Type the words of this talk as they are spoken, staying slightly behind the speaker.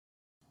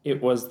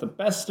It was the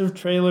best of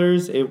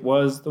trailers. It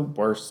was the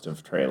worst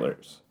of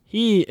trailers.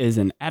 He is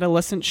an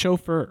adolescent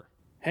chauffeur.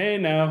 Hey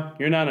now,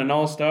 you're not an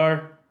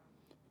all-star.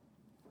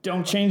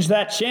 Don't change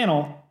that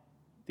channel.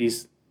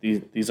 These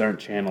aren't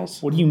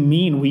channels. What do you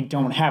mean we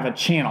don't have a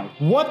channel?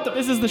 What the?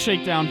 This is the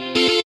Shakedown.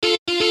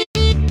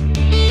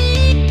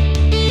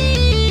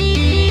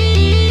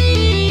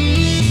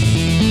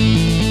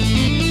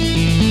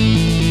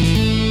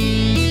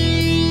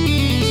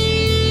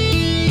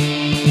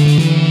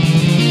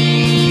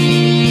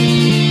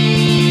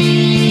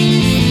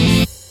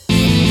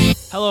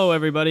 Hello,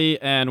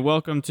 everybody, and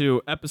welcome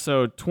to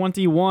episode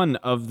 21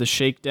 of the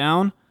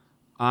Shakedown.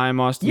 I'm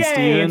Austin Yay,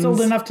 Stevens. it's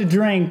old enough to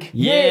drink.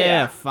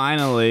 Yeah,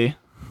 finally.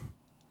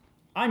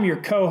 I'm your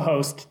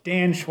co-host,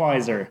 Dan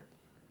Schweizer.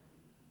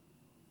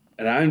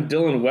 And I'm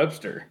Dylan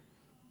Webster.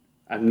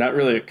 I'm not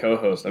really a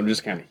co-host. I'm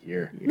just kind of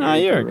here. Nah,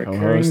 you're a recurring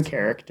co-host.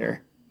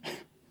 character.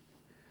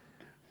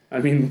 I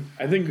mean,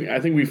 I think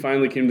we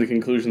finally came to the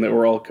conclusion that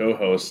we're all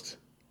co-hosts.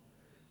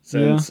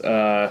 Since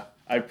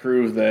I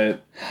proved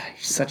that... You're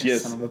such a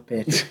son of a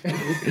bitch.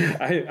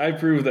 I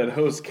proved that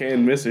hosts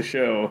can miss a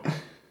show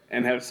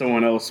and have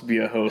someone else be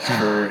a host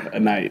for a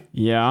night.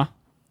 Yeah,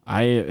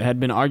 I had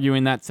been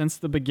arguing that since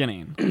the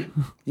beginning.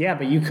 Yeah,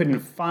 but you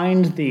couldn't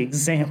find the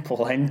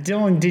example, and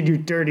Dylan did your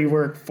dirty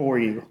work for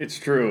you. It's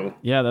true.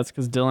 Yeah, that's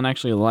because Dylan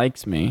actually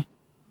likes me.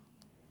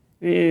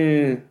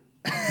 Yeah.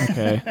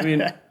 Okay, I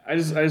mean, I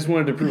just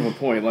wanted to prove a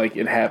point. Like,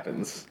 it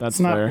happens. that's It's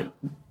not fair.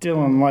 that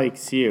Dylan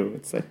likes you,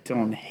 it's that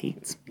Dylan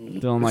hates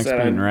me. Dylan likes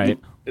that being right.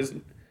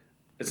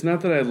 It's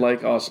not that I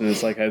like Austin.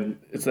 It's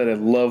that I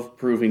love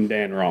proving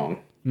Dan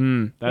wrong.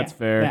 That's Yeah,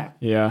 fair. that.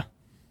 Yeah.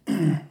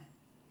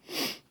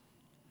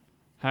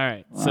 All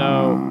right,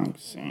 so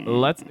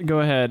let's go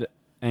ahead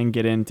and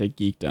get into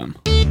Geekdom.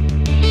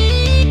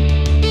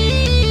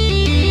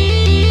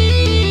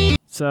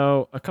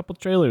 So a couple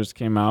trailers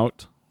came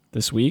out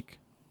this week.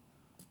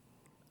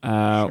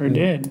 Sure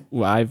did.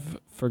 I've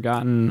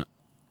forgotten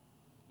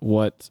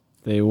what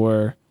they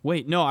were.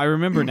 Wait, no, I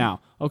remember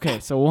now. Okay,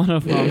 so one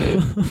of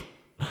them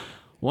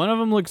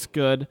looks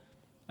good,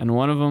 and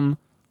one of them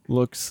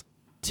looks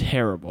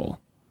terrible.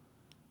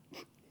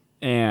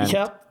 And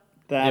Yep,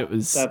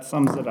 that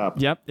sums it up.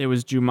 yep, it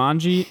was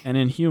Jumanji and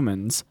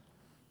Inhumans,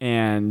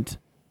 and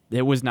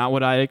it was not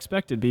what I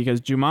expected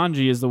because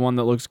Jumanji is the one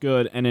that looks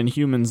good, and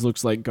Inhumans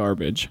looks like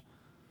garbage.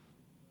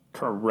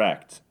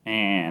 Correct.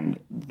 And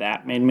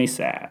that made me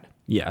sad.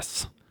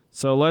 Yes.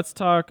 So let's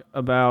talk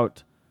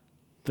about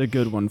the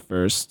good one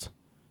first,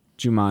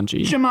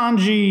 Jumanji.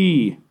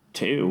 Jumanji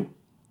 2.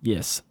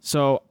 Yes.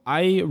 So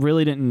I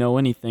really didn't know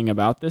anything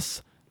about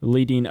this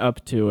leading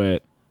up to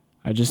it.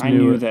 I just I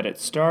knew that it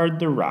starred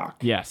The Rock.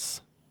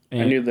 Yes.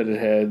 I knew that it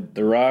had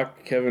The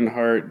Rock, Kevin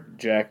Hart,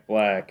 Jack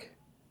Black,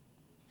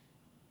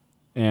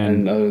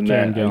 and other than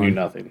Karen that, I knew Gillan.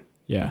 nothing.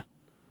 Yeah.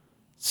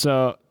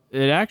 So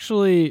it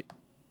actually,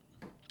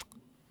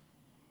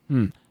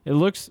 it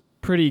looks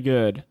pretty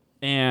good,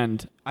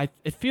 and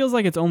it feels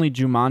like it's only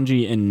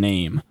Jumanji in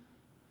name,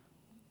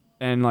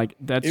 and like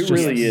that's It just,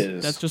 really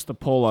is. That's just the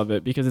pull of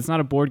it because it's not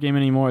a board game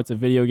anymore; it's a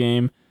video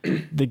game.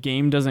 The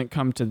game doesn't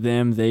come to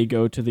them; they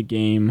go to the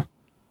game.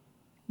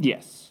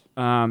 Yes.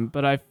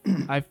 But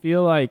I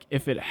feel like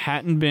if it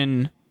hadn't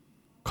been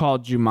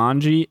called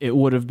Jumanji, it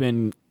would have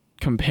been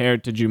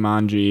compared to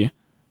Jumanji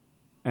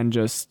and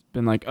just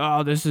been like,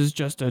 oh, this is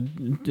just a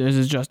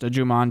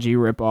Jumanji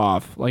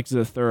ripoff, like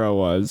Zathura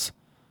was.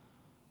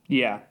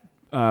 Yeah.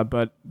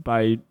 But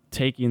by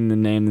taking the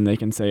name, then they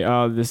can say,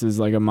 oh, this is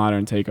like a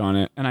modern take on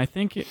it. And I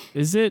think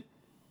is it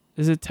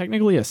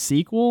technically a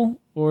sequel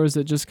or is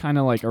it just kind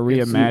of like a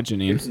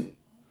reimagining?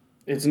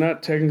 It's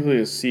not technically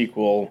a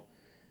sequel.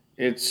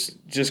 It's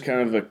just kind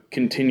of a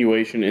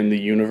continuation in the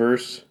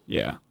universe.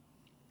 Yeah.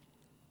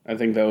 I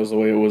think that was the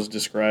way it was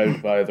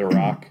described by The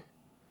Rock.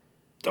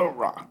 The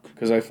Rock.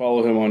 Because I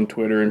follow him on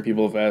Twitter, and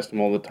people have asked him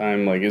all the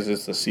time, like, is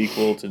this a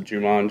sequel to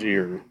Jumanji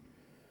or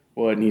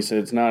what? And he said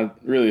it's not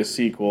really a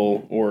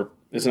sequel, or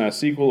it's not a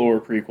sequel or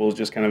a prequel. It's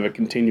just kind of a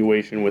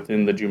continuation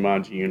within the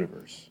Jumanji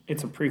universe.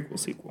 It's a prequel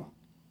sequel.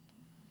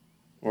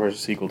 Or a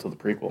sequel to the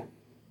prequel.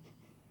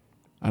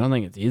 I don't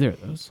think it's either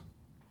of those.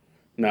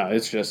 No,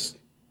 it's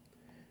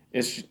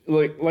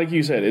like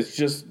you said, it's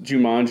just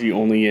Jumanji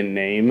only in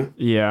name,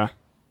 Yeah.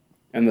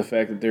 and the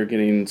fact that they're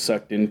getting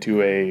sucked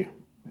into a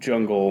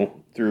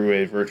jungle through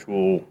a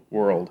virtual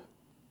world.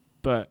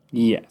 But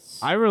Yes.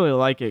 I really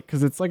like it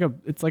because it's like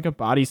a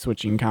body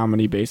switching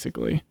comedy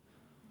basically.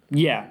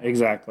 Yeah,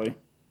 exactly.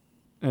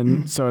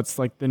 And so it's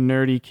like the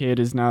nerdy kid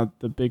is now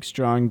the big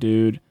strong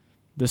dude.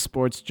 The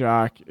sports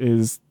jock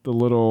is the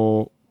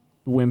little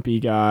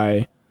wimpy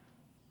guy.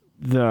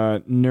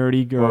 The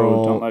nerdy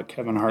girl Don't let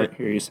Kevin Hart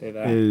hear you say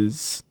that.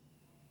 is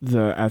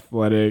the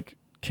athletic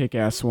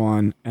kick-ass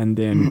one. And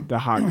then the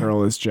hot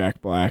girl is Jack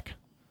Black.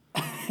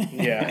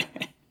 Yeah.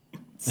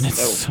 And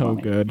it's so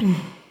funny. good.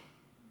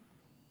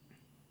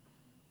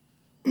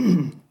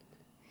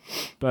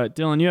 But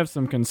Dylan, you have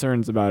some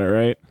concerns about it,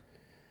 right?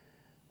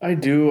 I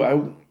do.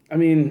 I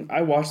mean,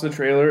 I watched the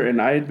trailer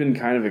and I had been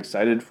kind of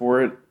excited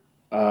for it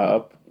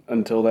up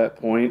until that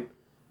point.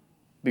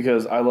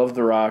 because I love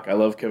The Rock, I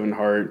love Kevin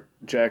Hart,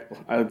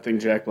 I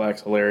think Jack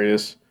Black's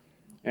hilarious,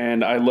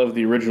 and I love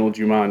the original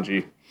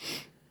Jumanji.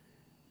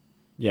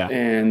 Yeah.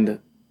 And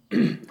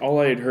all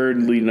I had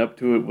heard leading up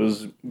to it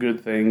was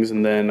good things,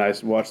 and then I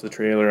watched the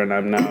trailer, and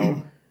I'm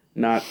now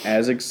not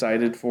as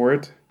excited for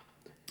it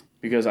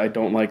because I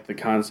don't like the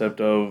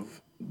concept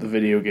of the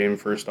video game,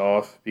 first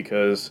off,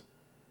 because,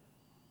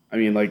 I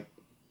mean, like,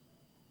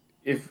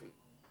 if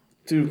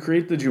to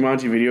create the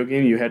Jumanji video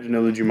game, you had to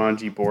know the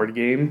Jumanji board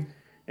game.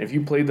 And if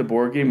you played the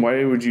board game,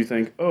 why would you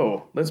think,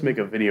 oh, let's make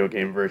a video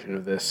game version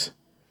of this?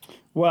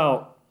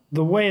 Well,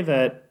 the way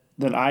that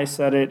I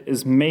said it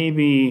is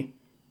maybe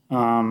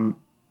the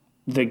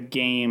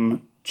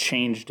game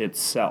changed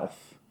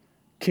itself.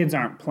 Kids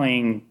aren't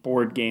playing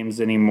board games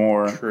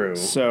anymore. True.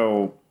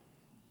 So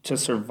to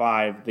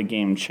survive, the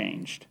game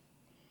changed.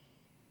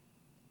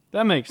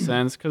 That makes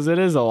sense because it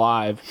is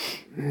alive.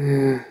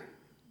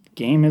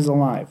 Game is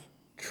alive.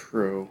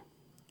 True.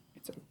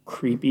 It's a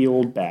creepy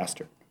old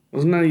bastard.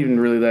 Well, it's not even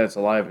really that it's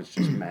alive, it's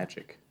just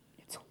magic.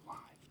 It's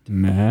alive.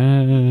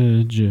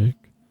 Magic.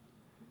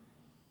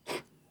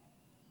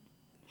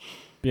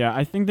 Yeah,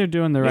 I think they're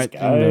doing the right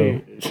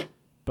thing though,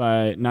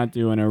 by not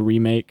doing a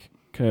remake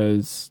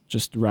because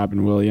just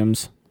Robin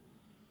Williams.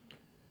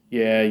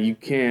 Yeah, you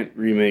can't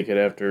remake it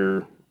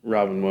after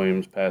Robin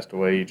Williams passed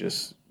away.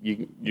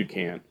 You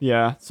can't.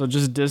 Yeah, so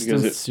just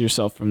distance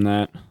yourself from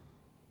that.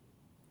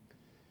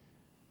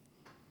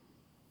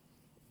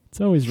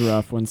 It's always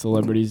rough when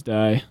celebrities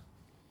die.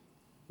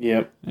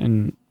 Yep.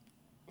 And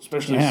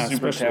especially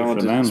for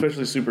talented, them.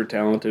 especially super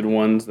talented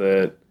ones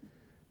that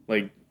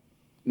like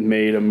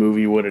made a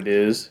movie what it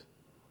is.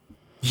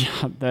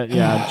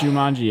 yeah,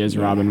 Jumanji is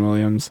Robin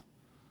Williams.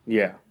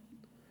 Yeah.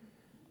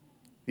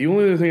 The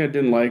only other thing I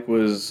didn't like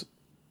was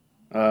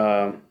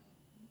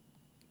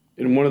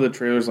in one of the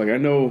trailers, like I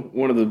know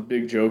one of the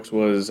big jokes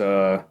was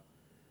the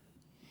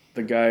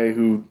guy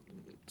who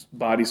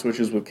body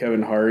switches with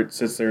Kevin Hart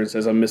sits there and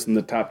says, I'm missing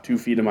the top 2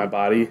 feet of my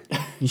body.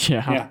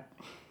 Yeah.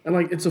 And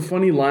like it's a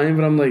funny line,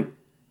 but I'm like,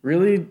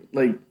 really?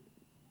 Like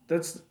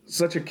that's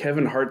such a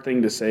Kevin Hart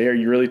thing to say. Are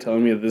you really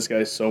telling me that this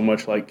guy's so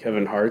much like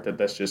Kevin Hart that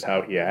that's just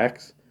how he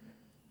acts?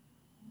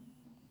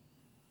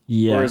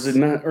 Yes. Or is it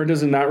not? Or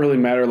does it not really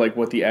matter like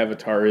what the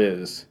avatar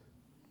is?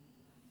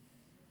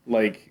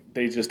 Like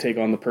they just take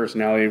on the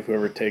personality of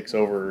whoever takes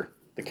over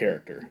the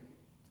character.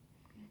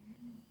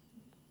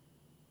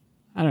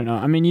 I don't know.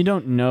 I mean, you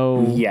don't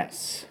know.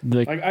 Yes.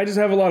 Like I just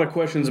have a lot of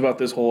questions about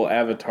this whole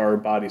avatar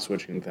body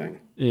switching thing.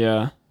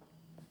 Yeah.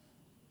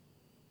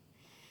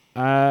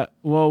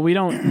 Well, we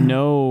don't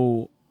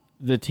know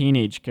the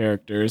teenage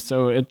character,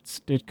 so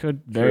it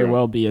could very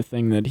well be a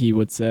thing that he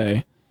would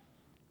say,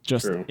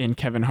 just in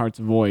Kevin Hart's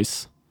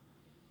voice.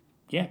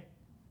 Yeah.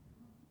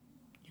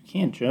 You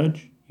can't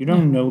judge. You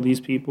don't know these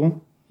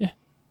people. Yeah.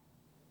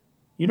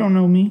 You don't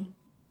know me.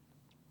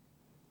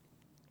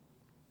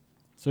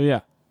 So yeah,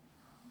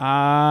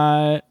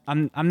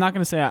 I'm not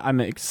gonna say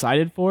I'm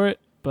excited for it,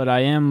 but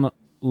I am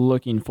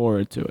looking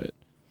forward to it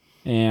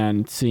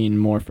and seeing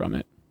more from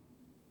it.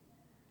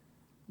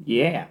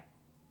 Yeah.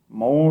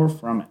 More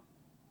from it.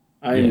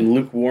 I'm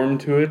lukewarm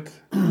to it,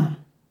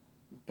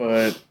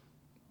 but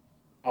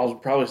I'll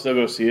probably still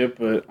go see it.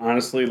 But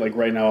honestly, like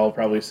right now, I'll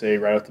probably say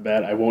right off the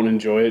bat, I won't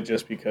enjoy it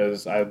just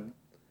because I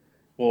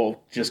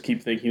will just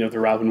keep thinking of the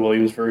Robin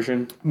Williams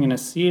version. I'm going to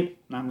see it,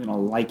 and I'm going to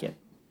like it.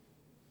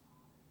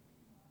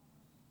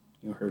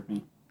 You heard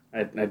me.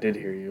 I did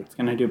hear you. It's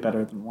going to do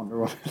better than Wonder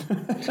Woman.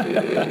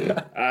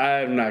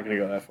 I'm not going to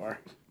go that far.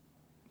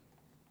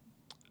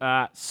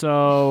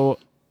 So,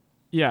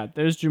 yeah,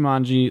 there's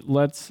Jumanji.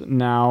 Let's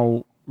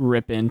now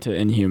rip into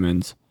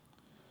Inhumans.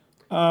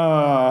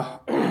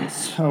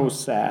 So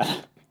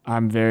sad.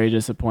 I'm very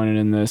disappointed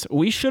in this.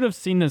 We should have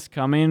seen this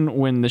coming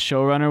when the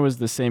showrunner was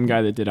the same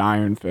guy that did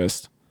Iron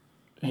Fist.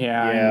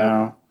 Yeah, I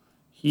know.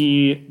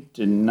 He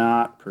did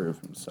not prove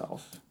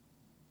himself.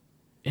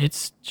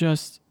 It's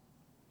just...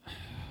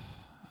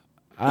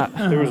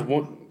 There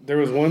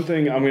was one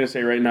thing I'm going to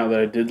say right now that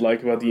I did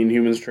like about the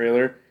Inhumans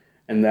trailer,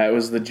 and that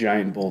was the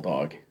giant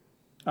bulldog.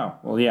 Oh,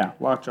 well, yeah.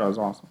 Lockjaw is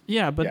awesome.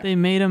 Yeah, but they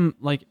made him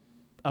like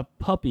a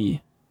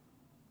puppy.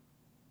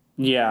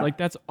 Yeah. Like,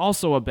 that's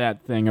also a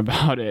bad thing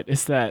about it,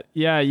 is that,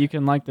 yeah, you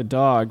can like the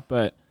dog,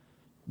 but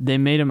they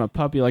made him a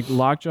puppy. Like,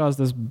 Lockjaw's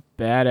this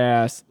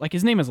badass... Like,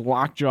 his name is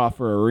Lockjaw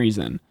for a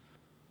reason.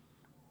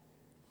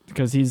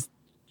 Because he's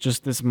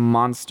just this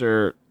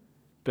monster,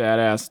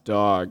 badass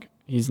dog.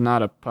 He's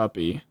not a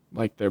puppy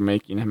like they're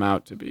making him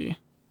out to be.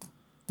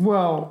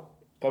 Well...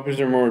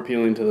 Puppies are more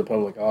appealing to the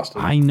public, Austin.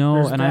 I know,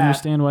 There's and that. I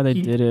understand why they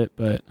did it,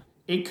 but...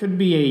 It could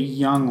be a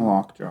young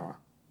Lockjaw.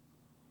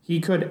 He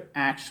could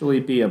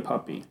actually be a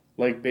puppy.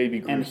 Like Baby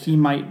Groot. And he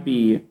might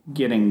be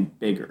getting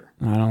bigger.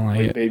 I don't like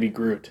it. Baby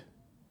Groot.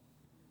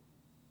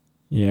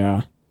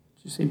 Yeah.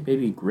 Did you say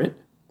Baby Grit?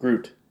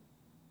 Groot.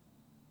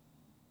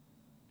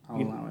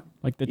 I'll allow it.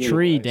 Like the You know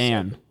tree, what I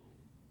Dan.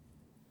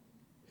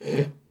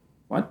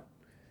 What?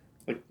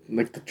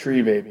 Like the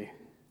tree baby.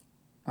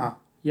 Ah,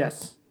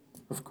 yes.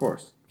 Of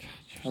course.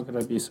 How could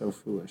I be so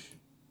foolish?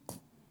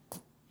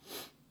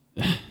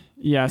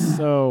 Yeah,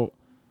 so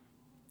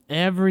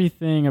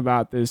everything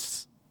about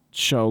this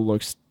show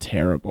looks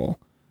terrible.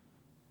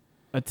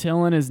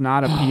 Attilan is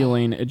not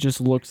appealing. It just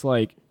looks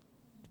like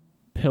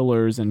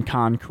pillars and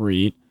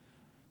concrete.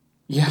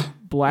 Yeah.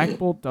 Black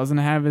Bolt doesn't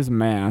have his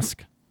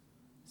mask.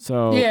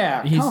 So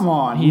Yeah, come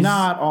on. He's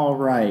Not all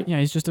right. Yeah,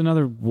 he's just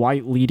another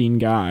white leading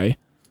guy.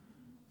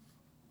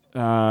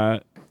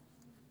 What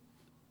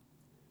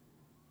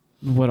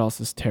else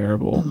is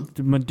terrible?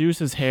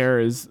 Medusa's hair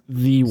is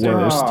the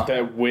worst.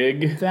 That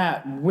wig.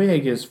 That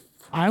wig is...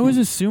 I was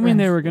assuming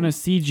they were going to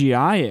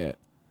CGI it.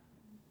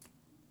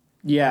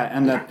 Yeah,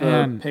 and that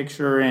the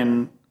picture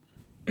in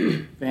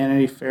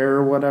Vanity Fair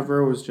or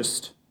whatever was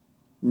just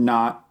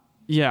not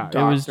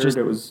doctored.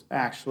 It was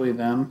actually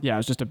them. Yeah, it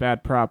was just a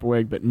bad prop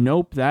wig. But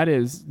nope, that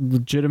is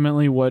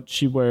legitimately what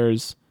she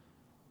wears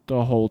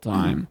the whole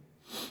time.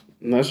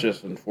 And that's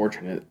just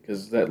unfortunate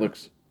because that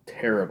looks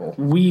terrible.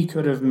 We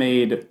could have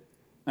made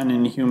an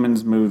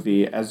Inhumans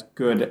movie as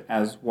good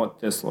as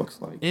what this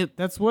looks like.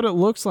 That's what it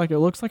looks like. It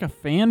looks like a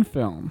fan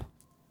film.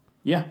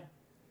 Yeah.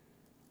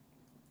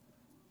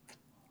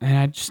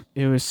 And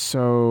it was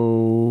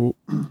so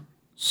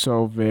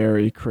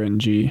very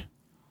cringy.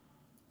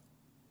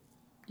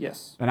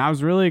 Yes. And I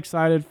was really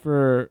excited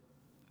for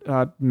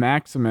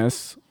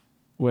Maximus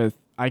with,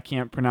 I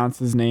can't pronounce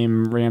his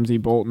name, Ramsey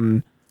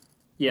Bolton.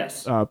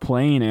 Yes.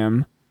 Playing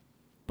him.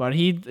 But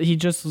he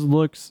just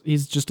looks,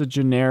 he's just a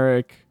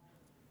generic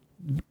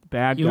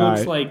bad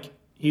guy.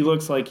 He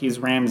looks like he's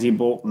Ramsey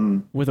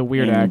Bolton with a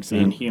weird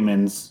accent.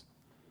 Inhumans.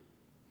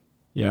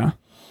 Yeah.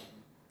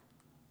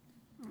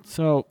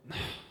 So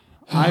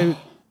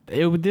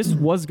this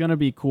was going to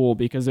be cool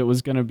because it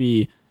was going to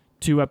be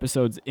 2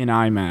 episodes in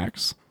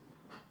IMAX.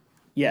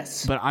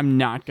 Yes. But I'm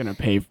not going to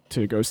pay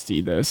to go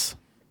see this.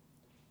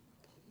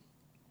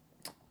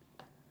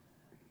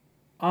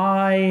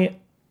 I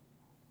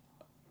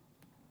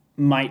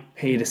might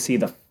pay to see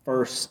the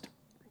first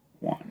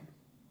one.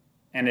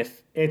 And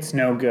if it's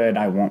no good,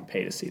 I won't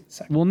pay to see the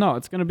second. Well, no,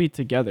 it's going to be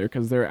together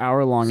because they're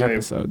hour-long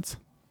episodes.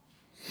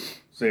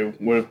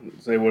 What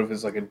if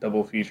it's like a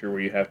double feature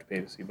where you have to pay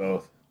to see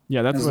both?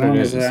 Yeah, that's as what it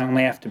is. As long as I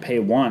only have to pay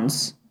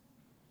once,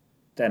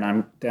 then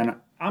I'm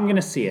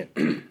gonna see it.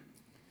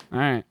 All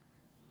right.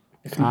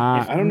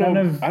 I don't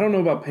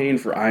know about paying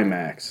for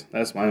IMAX.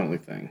 That's my only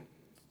thing.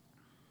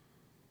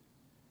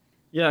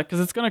 Yeah, because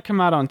it's gonna come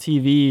out on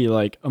TV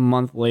like a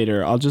month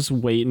later. I'll just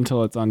wait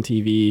until it's on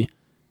TV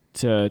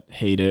to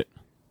hate it.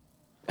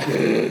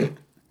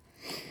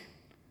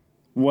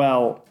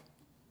 Well,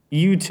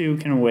 you two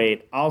can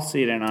wait. I'll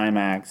see it in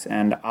IMAX,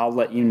 and I'll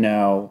let you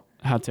know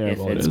how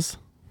terrible it is.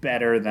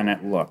 Better than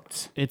it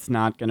looked. It's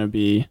not gonna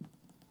be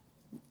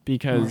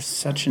because you're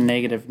such a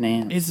negative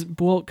Nance.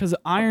 Because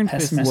Iron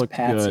Fist looked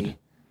good,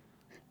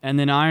 and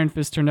then Iron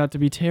Fist turned out to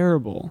be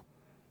terrible,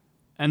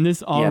 and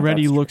this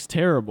already looks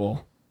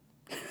terrible.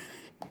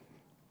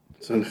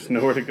 So there's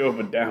nowhere to go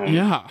but down.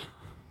 Yeah.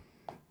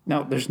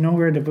 No, there's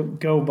nowhere to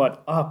go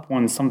but up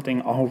when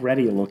something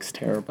already looks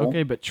terrible.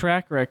 Okay, but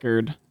track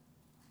record,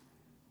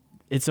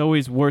 it's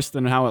always worse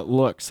than how it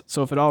looks.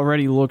 So if it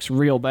already looks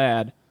real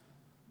bad,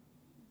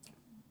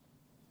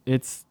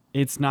 it's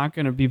not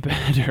going to be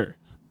better.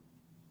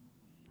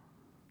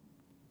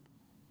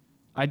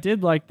 I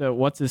did like the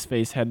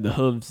what's-his-face had the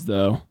hooves,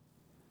 though.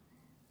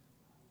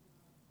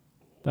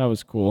 That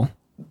was cool.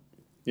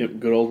 Yep,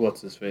 good old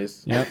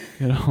what's-his-face. Yep,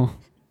 good old...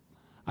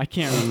 I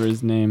can't remember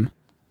his name.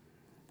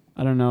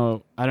 I don't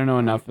know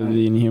enough of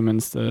the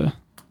Inhumans to...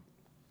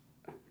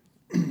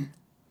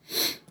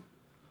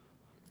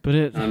 But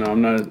it... I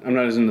don't know. I'm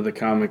not as into the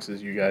comics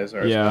as you guys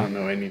are. Yeah. So I don't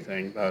know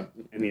anything about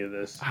any of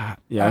this.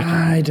 Yeah,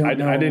 I don't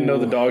know. I didn't know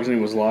the dog's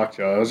name was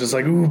Lockjaw. I was just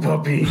like, ooh,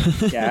 puppy.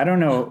 Yeah, I don't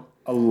know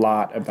a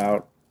lot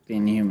about the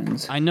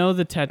Inhumans. I know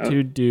the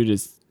tattooed dude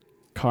is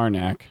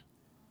Karnak.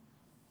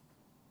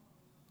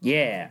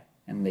 Yeah,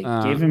 and they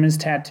gave him his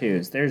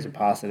tattoos. There's a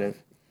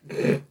positive.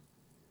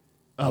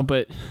 Oh,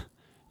 but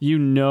you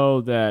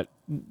know that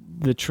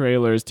the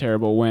trailer is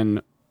terrible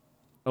when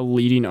a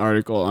leading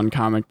article on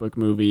Comic Book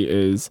Movie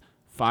is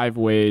 5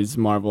 ways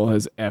Marvel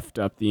has effed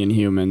up the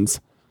Inhumans.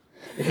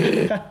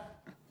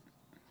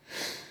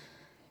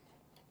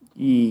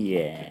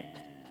 Yeah.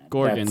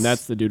 Gorgon,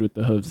 that's the dude with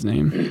the hooves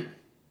name.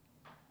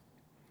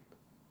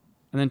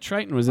 And then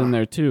Triton was in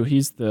there too.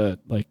 He's the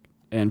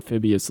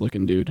amphibious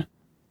looking dude.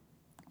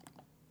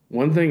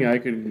 One thing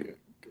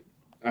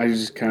I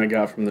just kind of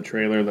got from the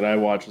trailer that I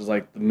watched is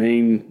like the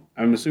main,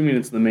 I'm assuming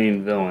it's the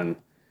main villain.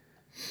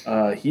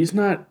 He's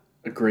not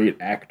a great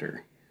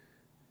actor.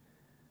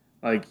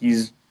 Like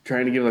he's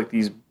trying to give like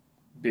these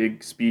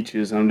big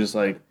speeches. I'm just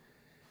like,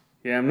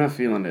 yeah, I'm not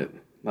feeling it.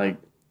 Like,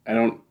 I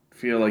don't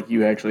feel like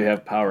you actually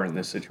have power in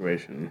this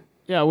situation.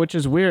 Yeah, which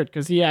is weird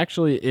because he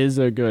actually is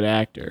a good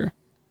actor.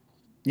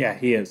 Yeah,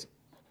 he is.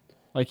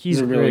 Like he's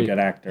a really good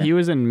actor. He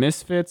was in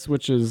Misfits,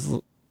 which is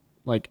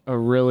like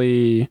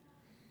it's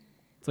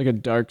like a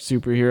dark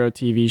superhero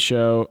TV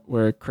show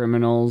where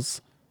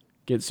criminals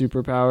get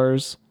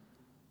superpowers.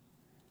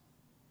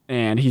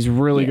 And he's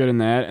really good in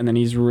that, and then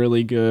he's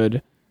really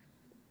good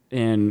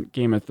in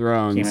Game of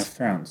Thrones. Game of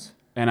Thrones.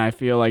 And I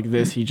feel like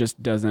this, he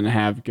just doesn't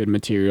have good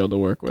material to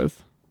work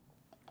with.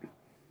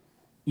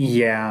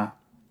 Yeah.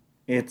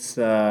 It's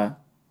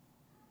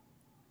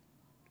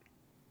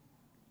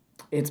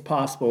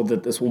possible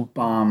that this will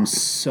bomb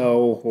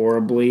so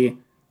horribly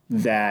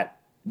that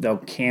they'll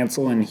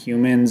cancel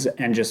Inhumans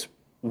and just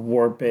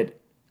warp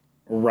it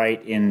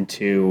right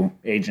into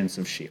Agents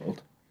of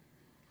S.H.I.E.L.D.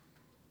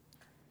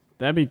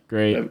 That'd be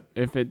great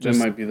if it just...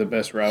 That might be the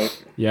best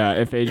route. Yeah,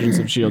 if Agents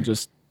of S.H.I.E.L.D.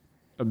 just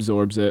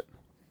absorbs it.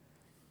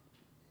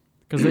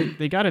 Because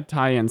they got to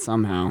tie in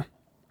somehow.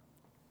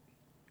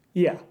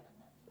 Yeah.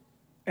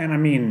 And I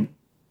mean,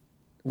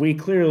 we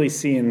clearly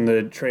see in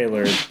the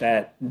trailer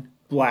that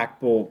Black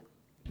Bolt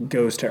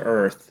goes to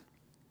Earth.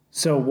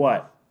 So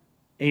what?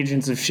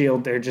 Agents of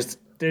S.H.I.E.L.D., they're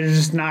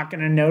just not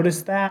going to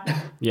notice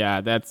that?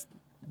 Yeah, they're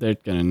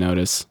going to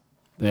notice.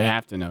 They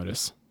have to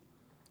notice.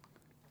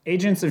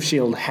 Agents of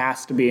S.H.I.E.L.D.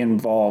 has to be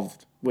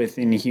involved with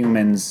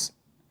Inhumans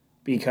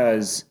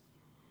because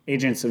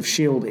Agents of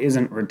S.H.I.E.L.D.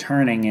 isn't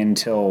returning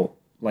until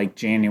like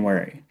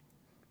January.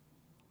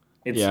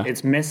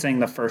 It's missing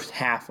the first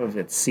half of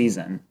its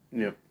season.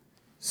 Yep.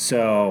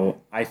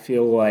 So I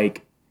feel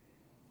like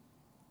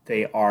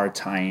they are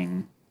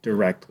tying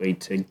directly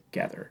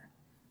together.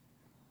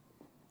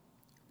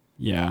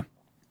 Yeah.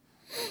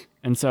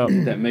 And so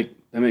that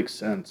makes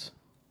sense.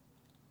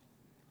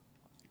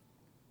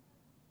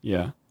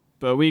 Yeah.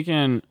 But we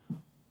can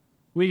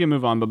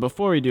move on. But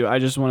before we do, I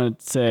just want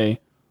to say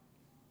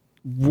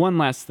one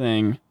last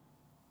thing.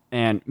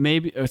 And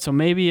maybe it's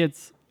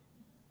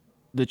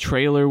the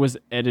trailer was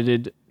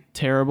edited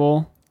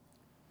terrible.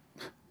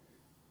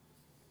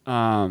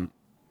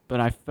 But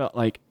I felt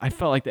like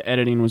the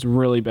editing was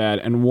really bad.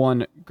 And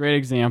one great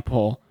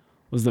example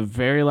was the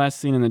very last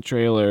scene in the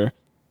trailer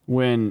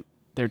when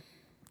they're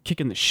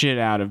kicking the shit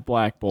out of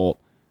Black Bolt,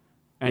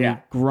 and he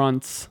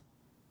grunts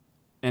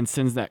and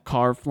sends that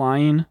car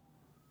flying.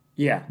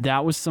 Yeah,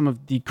 that was some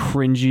of the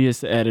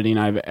cringiest editing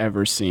I've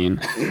ever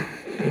seen.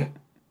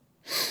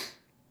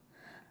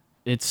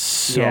 It's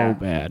so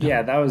bad.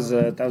 Yeah, that was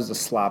a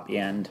sloppy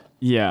end.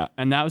 Yeah,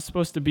 and that was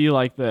supposed to be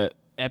like the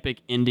epic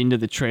ending to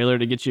the trailer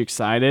to get you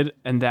excited,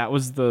 and that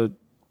was the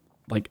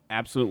like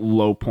absolute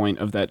low point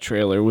of that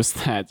trailer was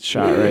that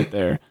shot right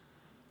there.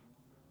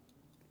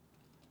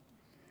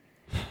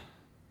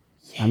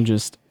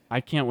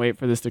 I can't wait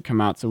for this to come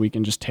out so we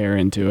can just tear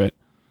into it.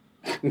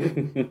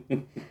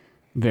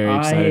 Very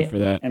excited for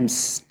that. I am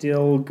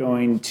still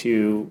going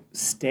to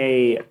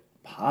stay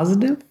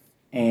positive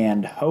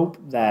and hope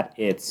that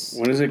it's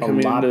when is it a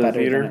coming lot into the better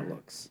theater? than it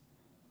looks.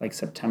 Like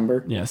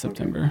September? Yeah,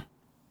 September. Okay.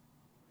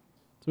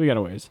 So we got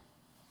a ways.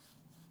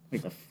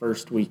 Like the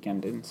first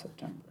weekend in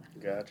September.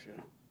 Gotcha.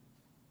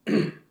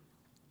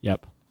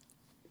 Yep.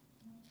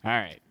 All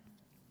right.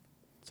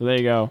 So there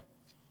you go.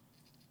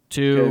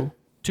 Two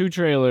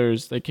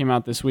trailers that came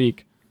out this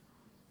week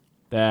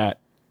that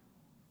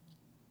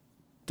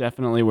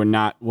definitely were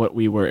not what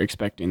we were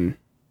expecting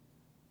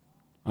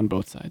on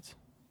both sides.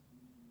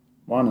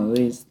 One of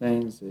these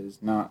things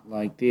is not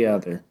like the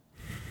other.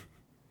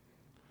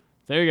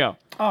 There you go.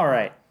 All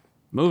right.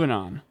 Moving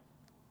on.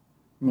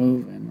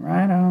 Moving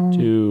right on.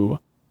 To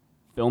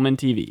film and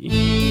TV.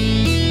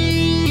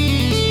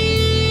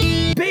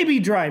 Baby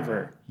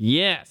Driver.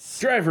 Yes.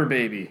 Driver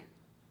Baby.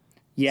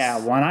 Yeah,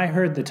 when I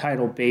heard the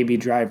title Baby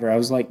Driver, I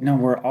was like, no,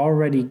 we're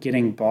already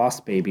getting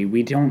Boss Baby.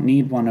 We don't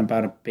need one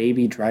about a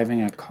baby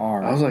driving a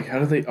car. I was like, how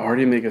did they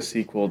already make a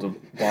sequel to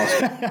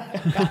Boss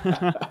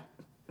Baby?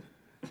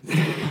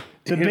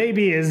 The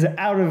baby is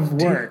out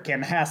of work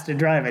and has to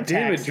drive a taxi.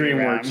 Damn it,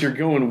 DreamWorks, you're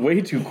going way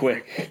too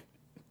quick.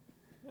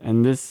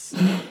 And this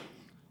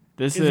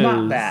is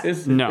not that.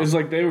 It's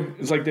like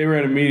they were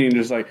at a meeting,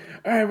 just like,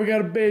 all right, we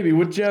got a baby.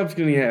 What job's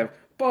gonna he have?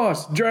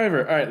 Boss,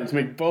 driver. All right, let's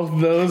make both of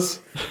those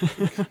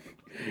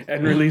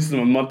and release them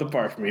a month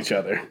apart from each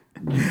other.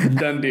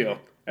 Done deal.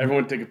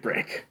 Everyone take a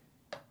break.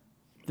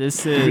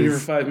 This Be here for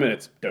is 5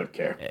 minutes. Don't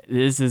care.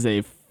 This is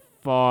a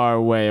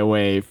far way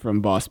away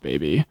from Boss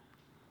Baby.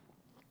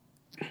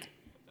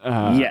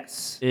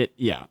 Yes.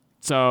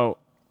 So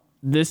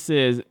this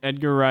is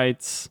Edgar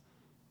Wright's,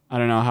 I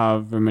don't know,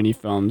 however many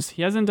films.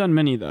 He hasn't done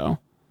many though.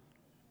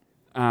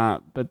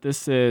 But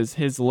this is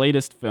his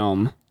latest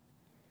film.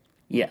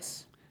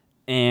 Yes.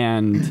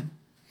 And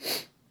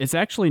it's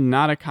actually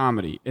not a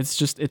comedy.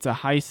 It's a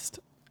heist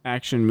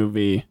action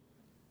movie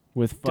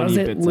with funny bits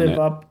in it. Does it live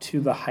up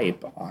to the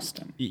hype,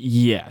 Austin?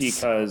 Yes.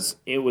 Because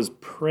it was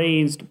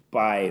praised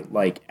by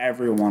like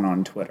everyone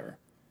on Twitter.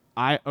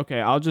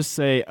 I'll just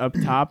say up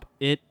top,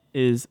 it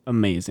is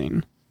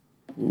amazing.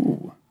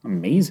 Ooh,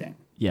 amazing.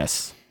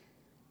 Yes.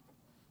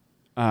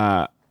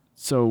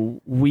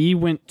 So we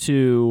went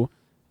to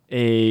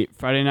a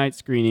Friday night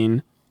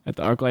screening at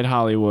the ArcLight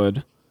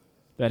Hollywood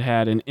that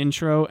had an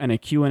intro and a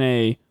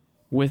Q&A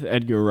with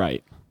Edgar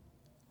Wright.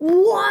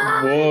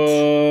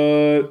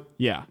 What?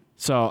 Yeah.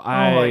 So Oh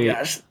my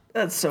gosh,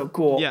 that's so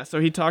cool. Yeah, so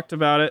he talked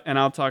about it, and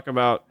I'll talk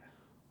about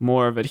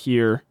more of it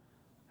here.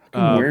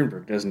 How come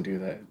Warenberg doesn't do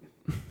that?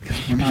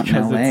 We're not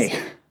in LA.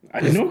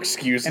 I have no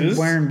excuses. And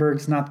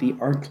Warenberg's not the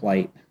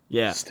ArcLight.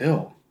 Yeah.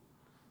 Still.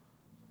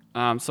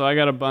 So I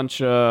got a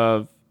bunch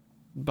of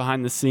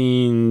behind the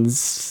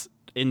scenes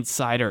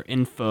insider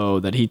info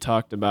that he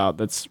talked about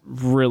that's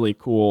really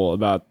cool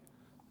about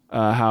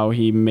how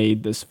he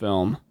made this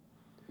film.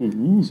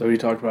 So he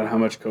talked about how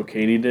much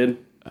cocaine he did?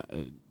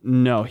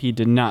 No, he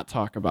did not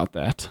talk about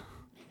that.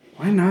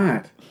 Why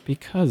not?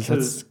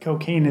 Because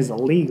cocaine is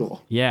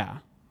illegal. Yeah.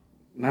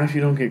 Not if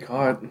you don't get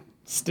caught.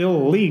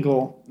 Still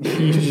illegal.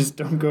 You just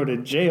don't go to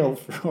jail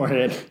for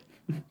it.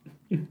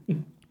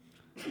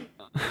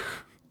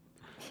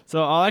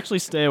 So I'll actually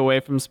stay away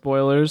from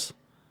spoilers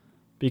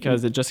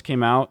because it just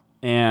came out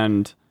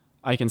and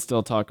I can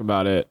still talk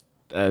about it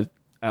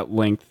at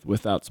length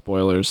without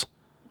spoilers.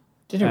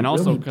 Did it And really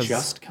also 'cause-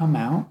 just come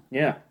out?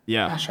 Yeah.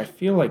 Yeah. Gosh, I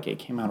feel like it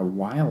came out a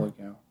while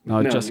ago. No,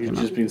 it just you've came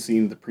just out. been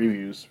seeing the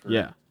previews for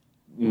Yeah.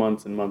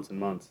 months and months and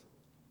months.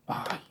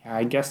 Yeah,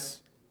 I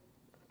guess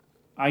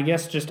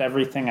just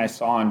everything I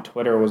saw on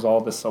Twitter was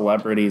all the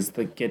celebrities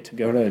that get to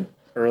go to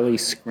early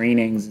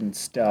screenings and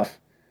stuff.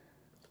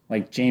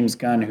 Like James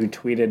Gunn, who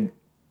tweeted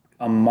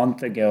a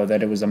month ago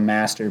that it was a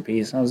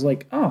masterpiece. And I was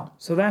like, oh,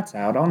 so that's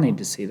out. I'll need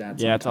to see that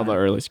Yeah, it's all the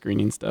sometime. early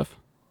screening stuff.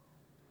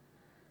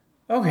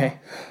 Okay.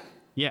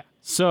 Yeah.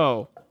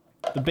 So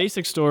the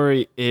basic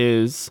story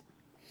is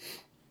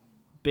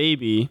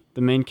Baby,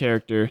 the main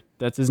character,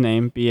 that's his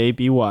name,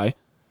 Baby.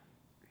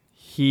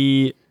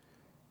 He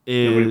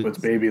Nobody is puts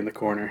baby in the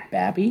corner.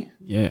 Babby?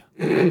 Yeah.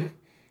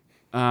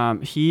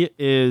 He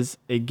is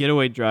a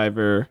getaway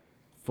driver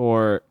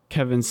for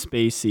Kevin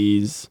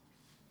Spacey's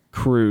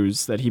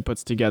cruise that he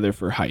puts together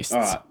for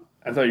heists.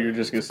 I thought you were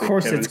just going to say Of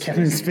course, it's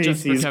Kevin Just for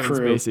Spacey's Kevin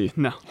crew. Spacey.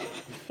 No.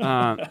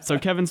 So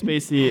Kevin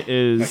Spacey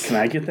is Can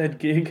I get that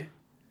gig?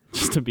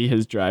 just to be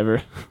his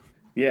driver.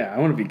 Yeah, I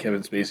want to be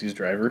Kevin Spacey's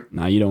driver.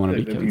 Nah, you don't want to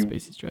be That'd Kevin be-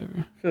 Spacey's driver.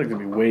 I feel like that'd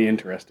be way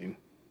interesting.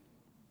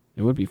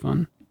 It would be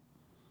fun.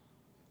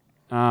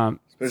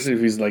 Especially if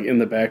he's like in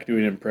the back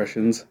doing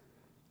impressions.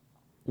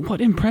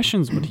 What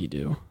impressions would he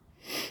do?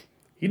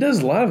 He does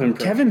a lot of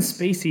impressions. Kevin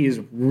Spacey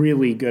is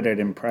really good at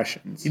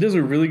impressions. He does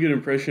a really good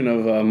impression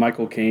of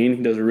Michael Caine.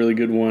 He does a really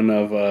good one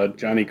of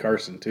Johnny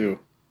Carson, too.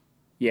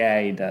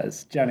 Yeah, he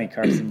does. Johnny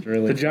Carson's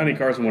really The Johnny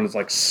Carson one is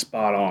like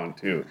spot on,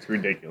 too. It's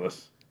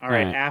ridiculous. All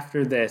right, Right.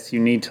 after this, you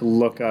need to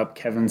look up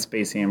Kevin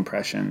Spacey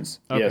impressions.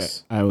 Okay,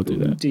 Yes. I will do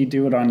that. Do you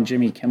do it on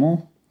Jimmy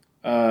Kimmel?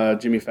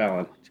 Jimmy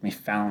Fallon. Jimmy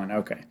Fallon,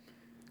 okay.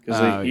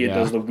 Because he yeah.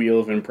 does the wheel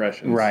of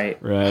impressions. Right.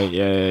 Right,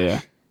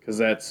 yeah. Because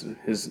that's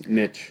his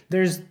niche.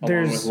 There's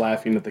Along with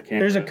laughing at the camera.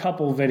 there's a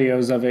couple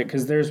videos of it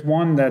because there's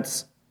one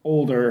that's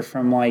older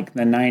from like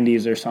the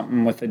 90s or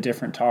something with a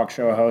different talk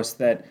show host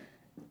that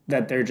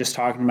they're just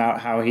talking about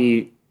how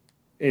he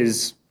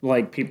is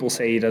like people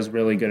say he does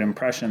really good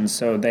impressions,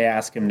 so they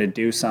ask him to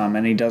do some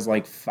and he does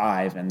like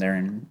 5 and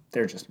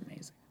they're just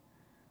amazing.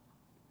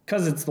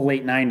 Because it's the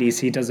late 90s,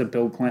 he does a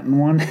Bill Clinton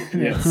one.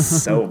 It's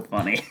so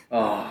funny.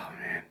 Oh,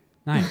 man.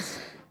 Nice.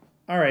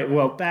 All right,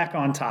 well, back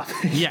on topic.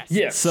 Yes.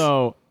 Yes.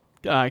 So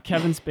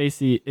Kevin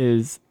Spacey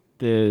is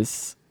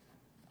this,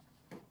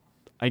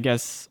 I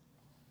guess,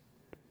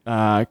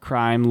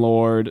 crime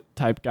lord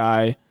type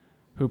guy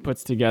who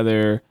puts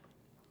together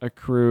a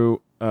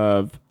crew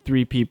of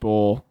 3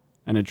 people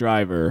and a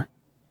driver.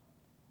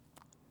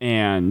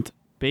 And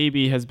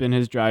Baby has been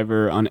his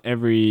driver on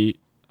every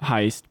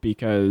heist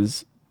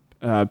because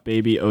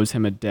Baby owes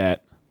him a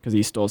debt because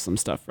he stole some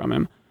stuff from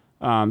him.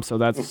 So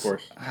that's Of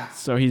course.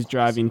 So he's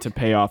driving to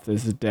pay off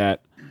this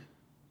debt.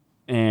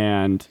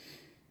 And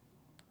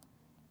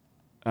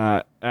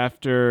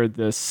after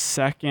the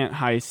second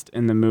heist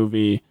in the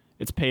movie,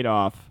 it's paid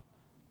off.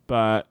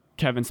 But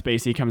Kevin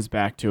Spacey comes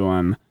back to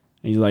him.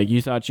 And he's like,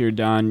 you thought you're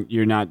done.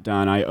 You're not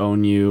done. I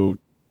own you.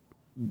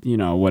 You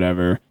know,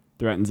 whatever.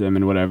 Threatens him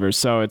and whatever.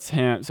 So it's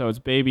him. So it's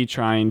Baby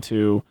trying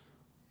to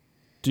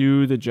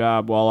do the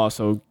job while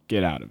also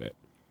get out of it.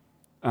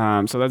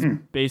 So that's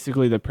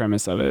basically the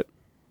premise of it.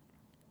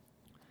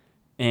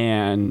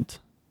 And,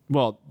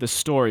 well, the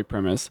story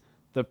premise.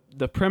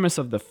 The premise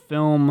of the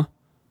film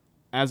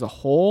as a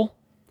whole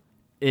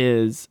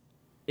is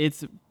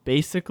it's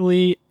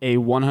basically a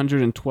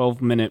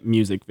 112-minute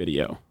music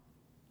video.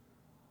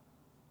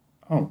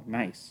 Oh,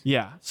 nice.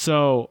 Yeah.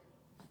 So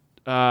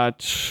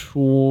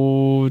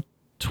 20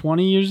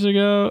 years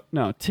ago?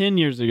 No, 10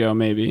 years ago,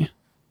 maybe.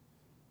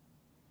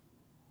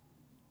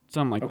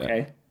 Something like that.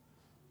 Okay.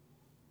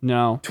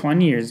 No.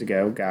 20 years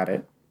ago, got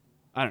it.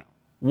 I don't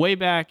know. Way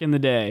back in the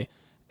day,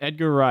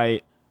 Edgar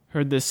Wright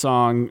heard this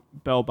song,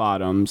 Bell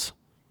Bottoms,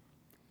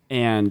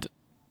 and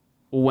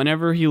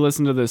whenever he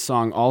listened to this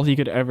song, all he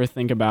could ever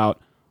think about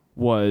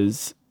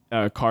was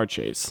a car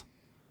chase.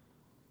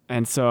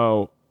 And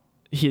so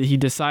he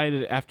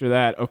decided after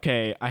that,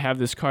 okay, I have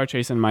this car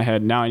chase in my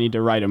head, now I need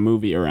to write a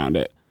movie around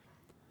it.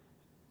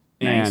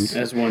 Nice.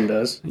 As one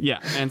does. Yeah,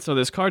 and so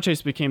this car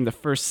chase became the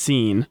first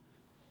scene.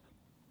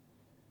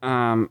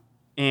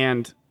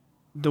 And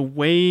the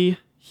way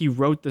he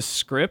wrote the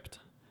script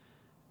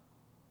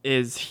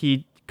is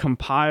he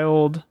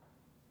compiled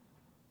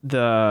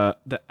the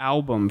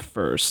album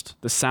first,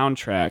 the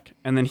soundtrack,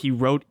 and then he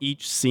wrote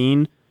each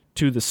scene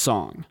to the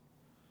song.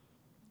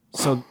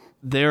 So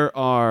there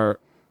are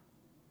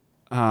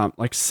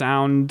like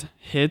sound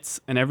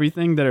hits and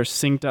everything that are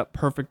synced up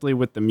perfectly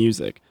with the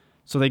music.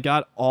 So they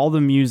got all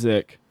the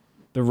music,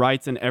 the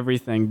rights and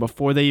everything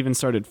before they even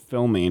started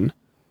filming.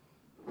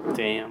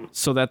 Damn.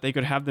 So that they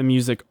could have the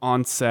music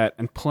on set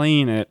and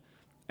playing it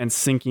and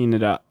syncing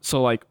it up.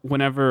 So like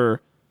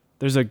whenever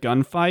there's a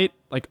gunfight,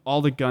 like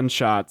all the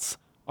gunshots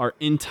are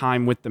in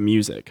time with the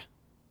music.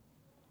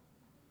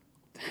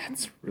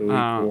 That's really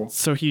cool.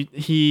 So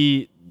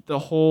he the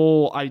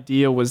whole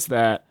idea was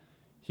that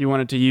he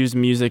wanted to use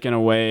music in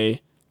a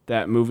way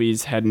that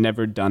movies had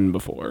never done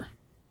before.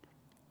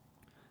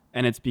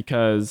 And it's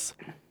because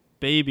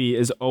Baby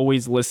is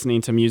always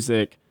listening to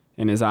music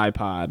in his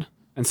iPod.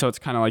 And so it's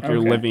kind of like you're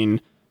living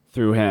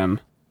through him.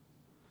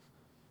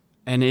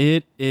 And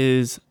it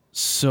is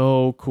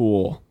so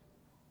cool.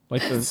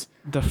 Like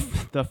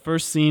the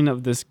first scene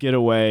of this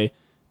getaway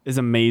is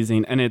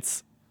amazing. And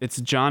it's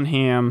John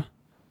Hamm,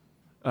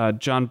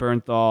 John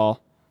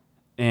Bernthal,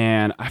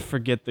 and I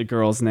forget the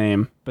girl's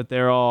name, but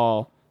they're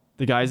all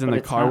the guys in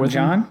the car with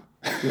John?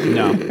 him.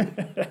 No.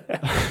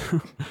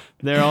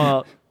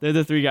 They're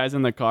the three guys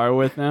in the car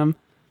with him.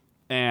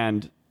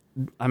 And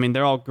I mean,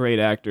 they're all great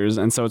actors.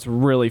 And so it's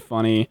really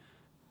funny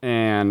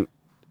and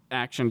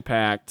action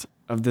packed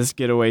of this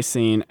getaway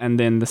scene. And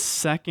then the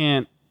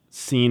second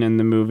scene in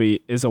the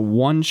movie is a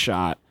one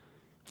shot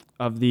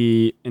of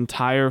the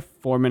entire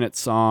 4-minute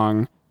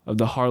song of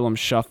the Harlem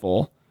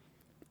Shuffle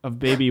of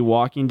Baby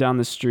walking down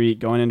the street,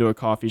 going into a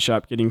coffee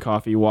shop, getting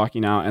coffee,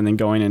 walking out, and then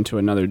going into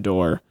another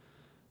door.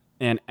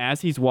 And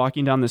as he's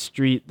walking down the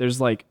street, there's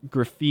like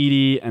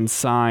graffiti and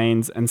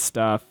signs and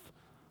stuff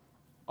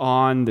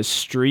on the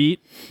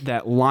street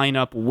that line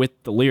up with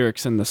the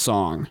lyrics in the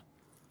song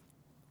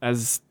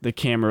as the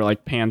camera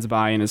like pans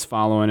by and is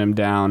following him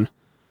down.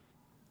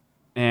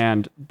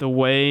 And the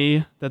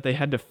way that they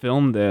had to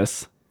film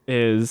this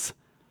is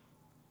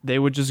they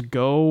would just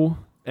go,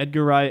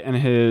 Edgar Wright and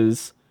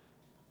his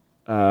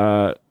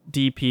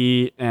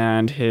DP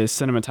and his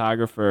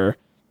cinematographer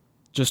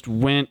just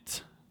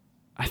went,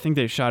 I think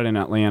they shot it in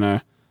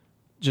Atlanta,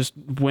 just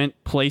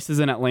went places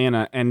in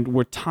Atlanta and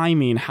were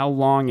timing how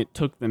long it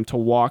took them to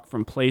walk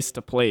from place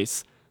to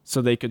place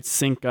so they could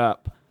sync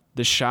up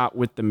the shot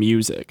with the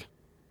music.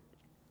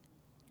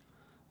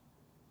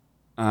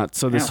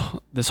 So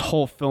this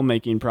whole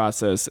filmmaking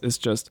process is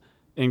just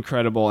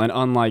incredible and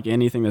unlike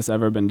anything that's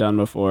ever been done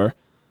before.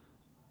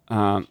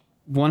 And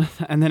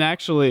then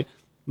actually,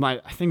 I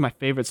think my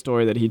favorite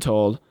story that he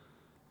told,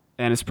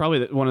 and it's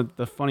probably one of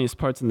the funniest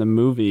parts in the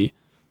movie,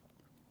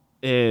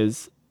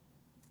 is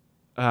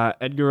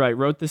Edgar Wright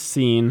wrote this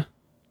scene,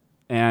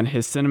 and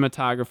his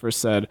cinematographer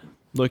said,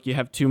 "Look, you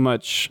have too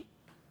much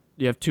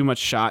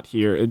shot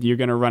here. You're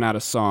gonna run out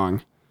of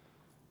song."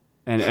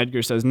 And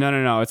Edgar says,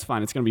 "No, it's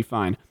fine. It's gonna be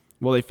fine."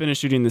 Well, they finish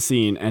shooting the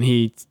scene, and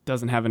he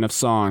doesn't have enough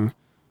song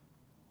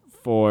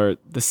for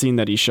the scene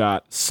that he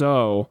shot.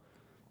 So,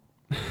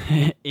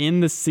 in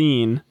the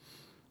scene,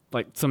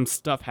 like some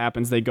stuff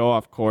happens, they go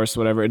off course,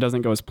 whatever. It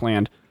doesn't go as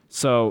planned.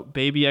 So,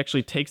 Baby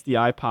actually takes the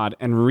iPod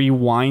and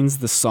rewinds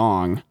the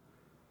song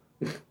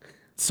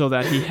so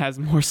that he has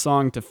more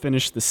song to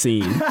finish the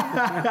scene.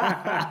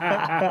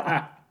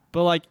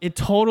 But like, it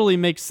totally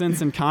makes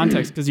sense in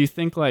context because you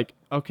think like,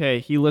 okay,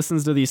 he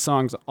listens to these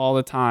songs all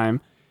the time.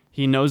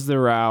 He knows the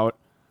route.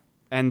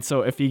 And so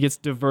if he gets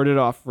diverted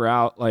off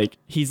route, like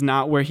he's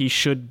not where he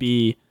should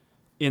be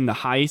in the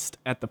heist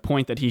at the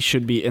point that he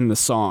should be in the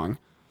song.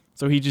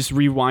 So he just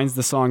rewinds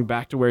the song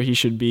back to where he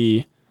should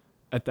be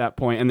at that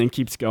point and then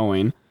keeps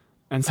going.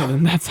 And so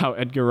then that's how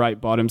Edgar Wright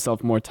bought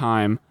himself more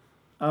time.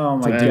 Oh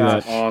my That's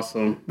gosh.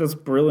 awesome. That's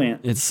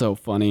brilliant. It's so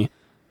funny.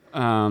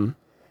 But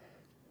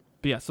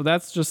yeah, so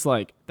that's just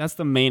like, that's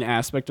the main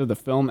aspect of the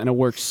film and it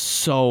works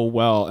so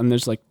well. And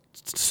there's like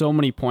so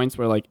many points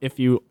where like, if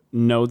you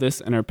know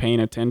this and are paying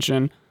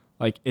attention,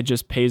 like it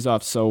just pays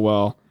off so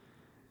well.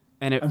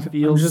 And it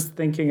feels... I'm just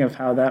thinking of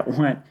how that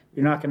went.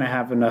 You're not going to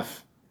have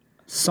enough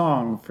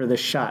song for this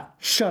shot.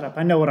 Shut up.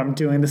 I know what I'm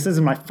doing. This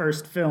isn't my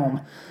first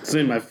film. This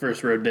ain't my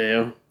first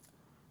rodeo.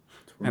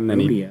 And then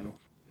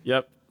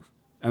Yep.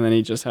 And then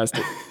he just has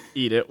to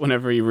eat it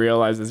whenever he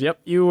realizes, yep,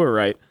 you were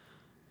right.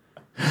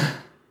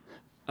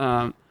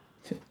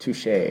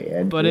 Touche.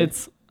 Ed. But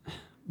it's...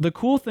 The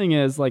cool thing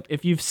is, like,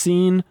 if you've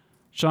seen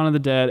Shaun of the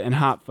Dead and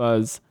Hot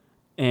Fuzz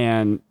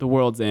and The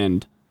World's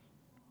End,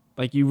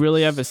 like, you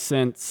really have a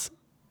sense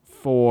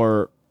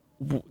for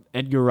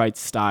Edgar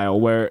Wright's style,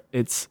 where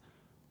it's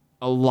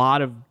a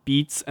lot of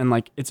beats and,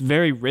 like, it's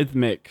very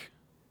rhythmic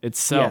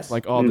itself, Yes.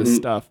 like, all this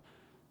stuff.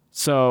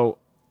 So,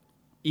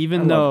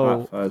 even though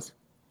Hot Fuzz.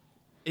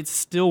 it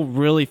still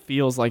really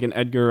feels like an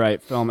Edgar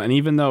Wright film, and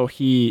even though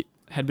he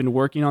had been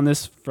working on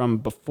this from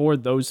before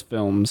those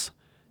films,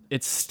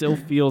 it still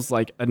feels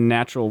like a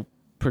natural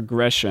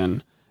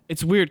progression.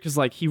 It's weird because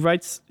like he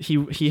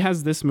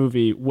has this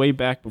movie way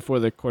back before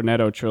the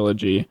Cornetto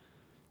trilogy,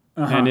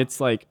 and it's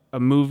like a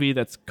movie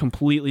that's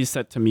completely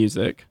set to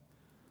music.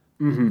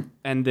 Mm-hmm.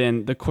 And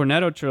then the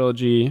Cornetto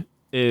trilogy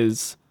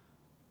is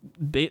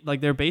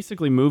like they're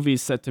basically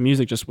movies set to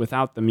music just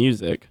without the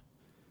music.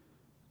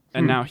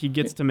 and now he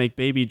gets to make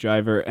Baby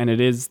Driver, and it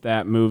is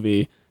that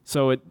movie.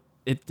 So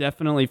it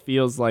definitely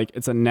feels like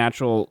it's a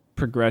natural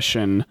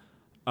progression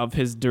of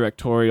his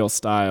directorial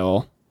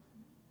style,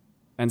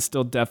 and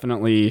still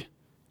definitely,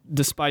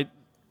 despite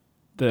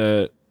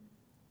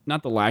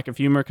not the lack of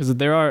humor, because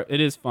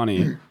it is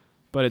funny,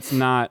 but it's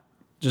not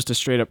just a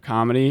straight up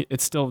comedy.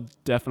 It still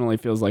definitely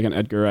feels like an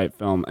Edgar Wright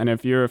film, and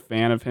if you're a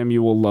fan of him,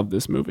 you will love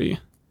this movie.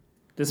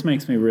 This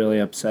makes me really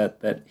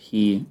upset that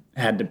he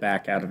had to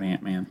back out of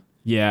Ant-Man.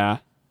 Yeah,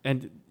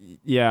 and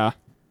yeah,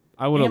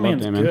 I would have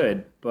loved Ant-Man's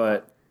good,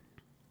 but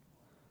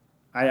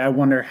I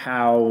wonder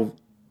how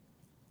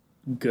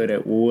good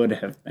it would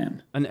have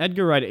been. An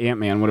Edgar Wright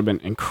Ant-Man would have been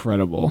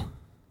incredible.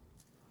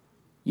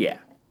 Yeah.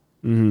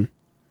 Mm-hmm.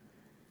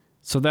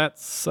 So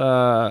that's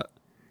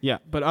yeah.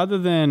 But other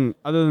than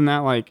that,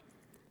 like,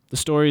 the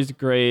story's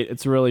great.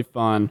 It's really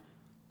fun.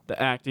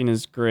 The acting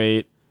is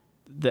great.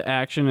 The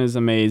action is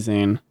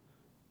amazing.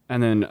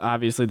 And then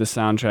obviously the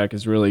soundtrack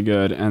is really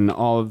good, and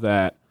all of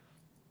that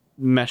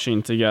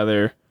meshing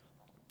together,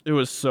 it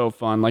was so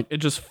fun. Like, it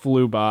just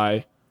flew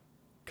by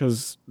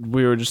because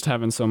we were just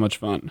having so much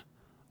fun.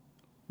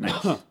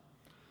 Nice.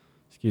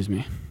 Excuse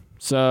me.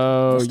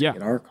 So yeah,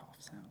 Get our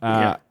coughs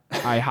out.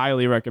 I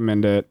highly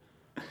recommend it.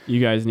 You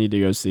guys need to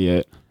go see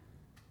it.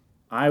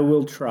 I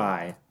will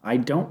try. I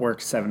don't work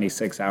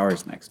 76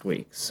 hours next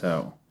week,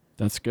 so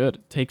That's good.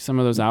 Take some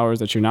of those hours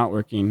that you're not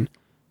working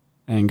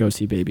and go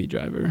see Baby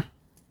Driver.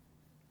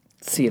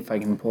 see if I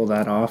can pull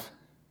that off.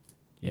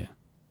 Yeah.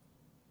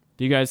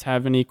 Do you guys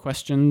have any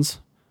questions,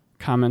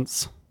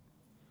 comments?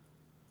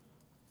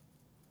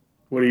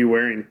 What are you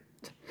wearing?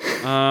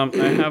 I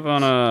have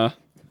on a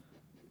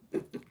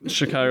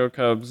Chicago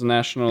Cubs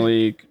National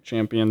League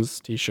Champions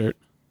t-shirt.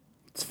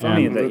 It's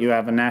funny And- that you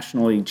have a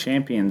National League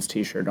Champions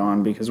t-shirt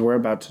on because we're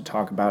about to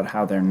talk about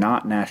how they're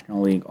not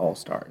National League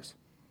All-Stars.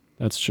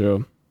 That's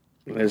true.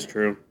 That's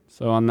true.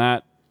 So on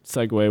that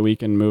segue, we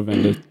can move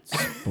into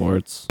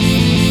sports.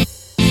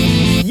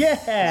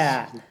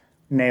 Yeah!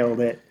 Nailed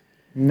it.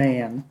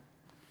 Man.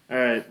 All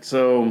right,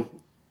 so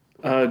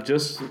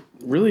just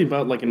really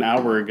about like an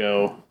hour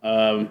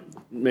ago,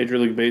 Major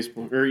League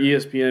Baseball or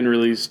ESPN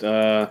released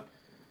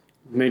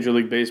Major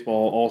League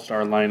Baseball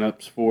All-Star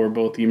lineups for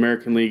both the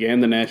American League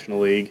and the National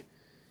League.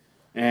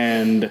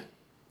 And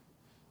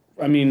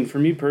I mean, for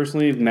me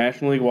personally,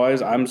 National League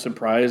wise, I'm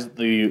surprised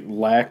the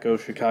lack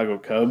of Chicago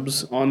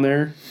Cubs on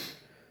there.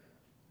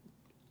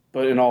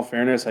 But in all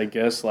fairness, I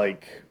guess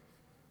like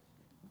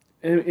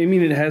I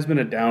mean, it has been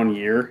a down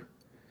year.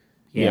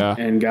 Yeah.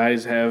 And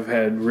guys have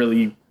had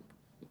really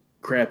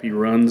crappy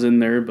runs in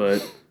there,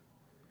 but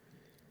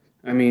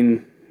I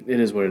mean, it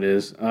is what it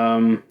is.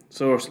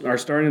 So our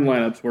starting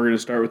lineups, we're going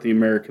to start with the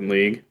American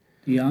League.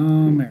 The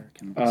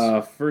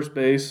Americans. First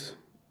base,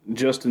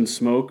 Justin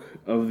Smoke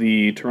of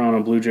the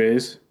Toronto Blue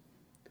Jays.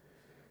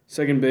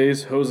 Second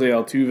base, Jose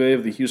Altuve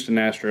of the Houston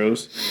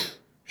Astros.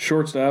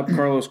 Shortstop,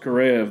 Carlos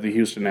Correa of the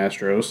Houston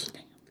Astros.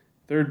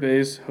 Third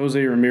base,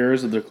 Jose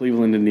Ramirez of the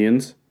Cleveland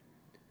Indians.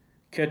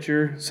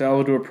 Catcher,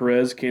 Salvador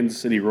Perez, Kansas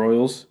City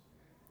Royals.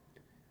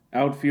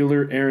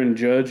 Outfielder, Aaron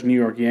Judge, New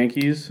York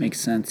Yankees. Makes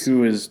sense.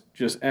 Who is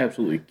just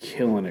absolutely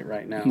killing it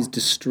right now. He's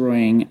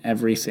destroying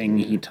everything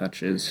he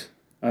touches.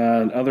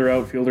 Other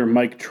outfielder,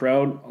 Mike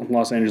Trout,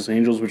 Los Angeles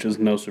Angels, which is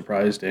no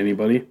surprise to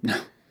anybody.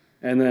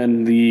 And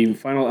then the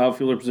final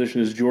outfielder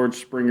position is George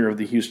Springer of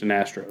the Houston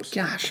Astros.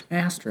 Gosh,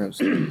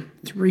 Astros.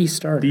 3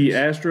 starters. The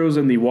Astros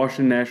and the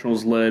Washington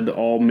Nationals led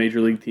all major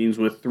league teams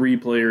with 3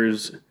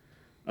 players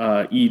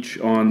each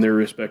on their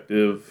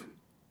respective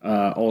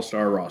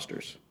all-star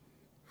rosters.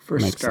 For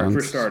Makes starters.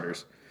 For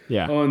starters.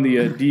 Yeah. On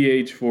the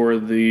DH for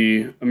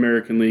the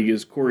American League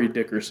is Corey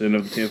Dickerson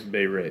of the Tampa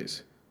Bay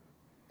Rays.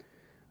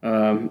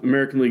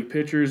 American League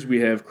pitchers,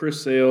 we have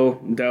Chris Sale,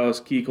 Dallas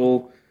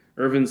Keuchel,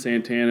 Irvin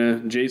Santana,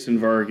 Jason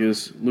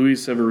Vargas,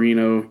 Luis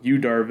Severino, Yu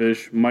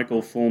Darvish,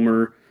 Michael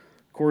Fulmer,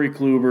 Corey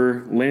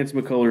Kluber, Lance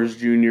McCullers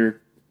Jr.,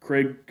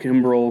 Craig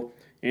Kimbrell,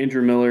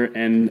 Andrew Miller,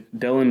 and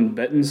Dylan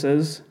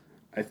Betances.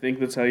 I think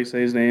that's how you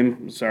say his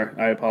name. Sorry,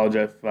 I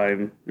apologize if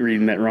I'm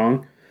reading that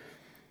wrong.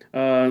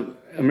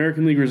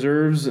 American League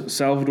Reserves,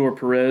 Salvador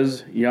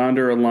Perez,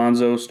 Yonder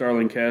Alonso,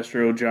 Starling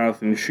Castro,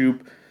 Jonathan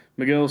Shoup,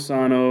 Miguel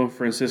Sano,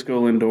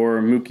 Francisco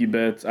Lindor, Mookie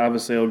Betts,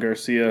 Avisail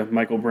Garcia,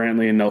 Michael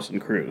Brantley, and Nelson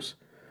Cruz.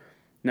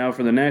 Now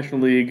for the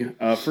National League,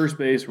 first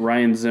base,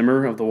 Ryan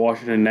Zimmer of the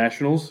Washington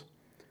Nationals.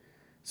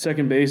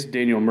 Second base,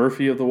 Daniel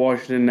Murphy of the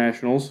Washington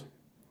Nationals.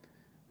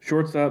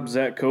 Shortstop,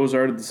 Zach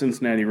Cozart of the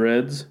Cincinnati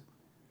Reds.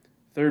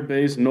 Third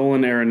base,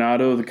 Nolan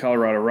Arenado of the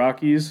Colorado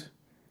Rockies.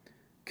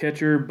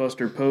 Catcher,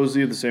 Buster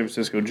Posey of the San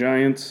Francisco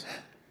Giants.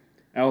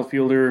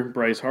 Outfielder,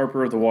 Bryce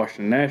Harper of the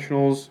Washington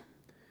Nationals.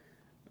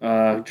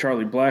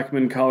 Charlie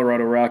Blackmon,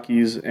 Colorado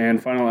Rockies.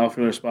 And final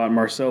outfielder spot,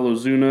 Marcell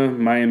Ozuna,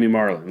 Miami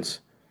Marlins.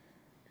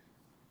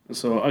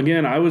 So,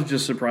 again, I was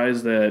just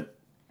surprised that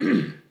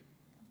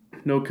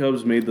no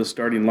Cubs made the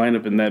starting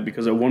lineup in that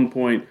because at one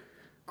point,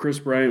 Chris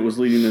Bryant was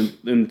leading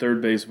in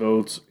third base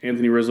votes,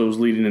 Anthony Rizzo was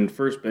leading in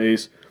first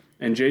base,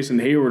 And Jason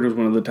Hayward was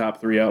one of the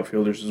top 3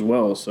 outfielders as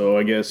well. So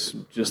I guess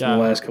just in the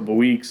last couple of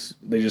weeks,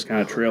 they just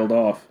kind of trailed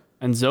off.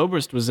 And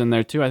Zobrist was in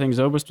there too. I think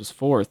Zobrist was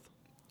 4th.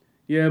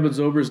 Yeah, but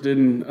Zobrist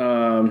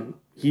didn't.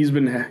 He's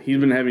been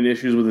having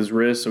issues with his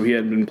wrist, so he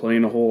hadn't been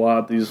playing a whole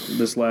lot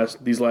these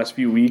last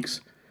few weeks.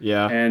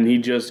 Yeah. And he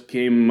just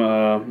came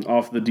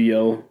off the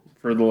DL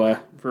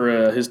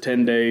for his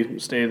 10-day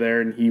stay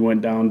there, and he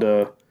went down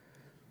to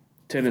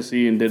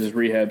Tennessee and did his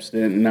rehab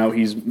stint, and now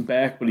he's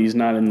back, but he's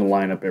not in the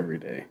lineup every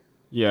day.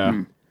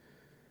 Yeah.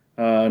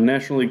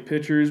 National League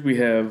pitchers, we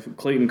have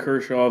Clayton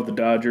Kershaw of the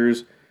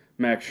Dodgers,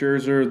 Max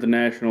Scherzer of the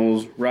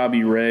Nationals,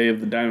 Robbie Ray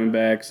of the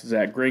Diamondbacks,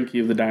 Zach Greinke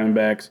of the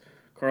Diamondbacks,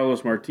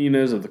 Carlos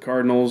Martinez of the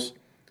Cardinals,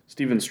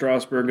 Steven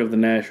Strasburg of the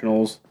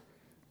Nationals,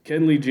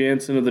 Kenley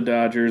Jansen of the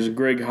Dodgers,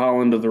 Greg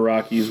Holland of the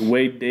Rockies,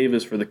 Wade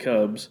Davis for the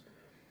Cubs,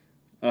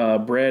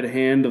 Brad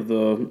Hand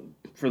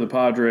for the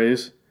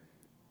Padres,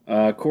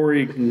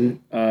 Corey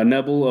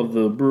Nebel of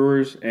the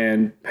Brewers,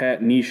 and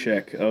Pat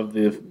Neshek of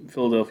the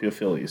Philadelphia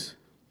Phillies.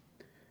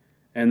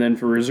 And then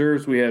for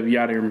reserves, we have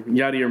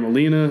Yadier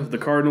Molina of the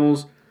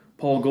Cardinals,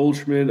 Paul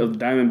Goldschmidt of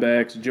the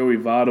Diamondbacks, Joey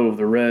Votto of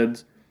the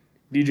Reds,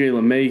 DJ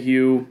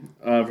LeMahieu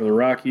for the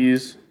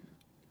Rockies,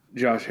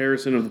 Josh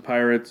Harrison of the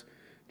Pirates,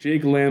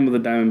 Jake Lamb of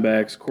the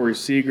Diamondbacks, Corey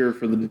Seager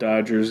for the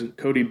Dodgers,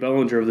 Cody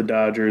Bellinger of the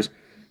Dodgers,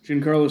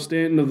 Giancarlo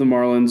Stanton of the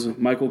Marlins,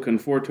 Michael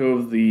Conforto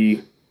of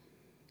the...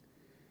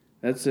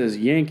 That says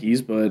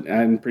Yankees, but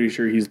I'm pretty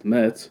sure he's the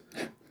Mets.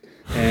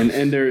 And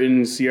Ender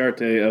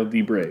Inciarte of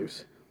the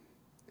Braves.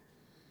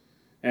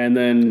 And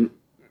then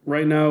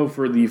right now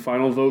for the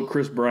final vote,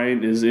 Chris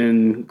Bryant is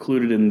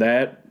included in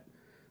that.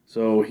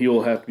 So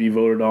he'll have to be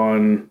voted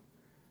on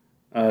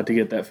to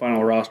get that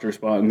final roster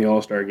spot in the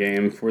All-Star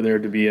game for there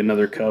to be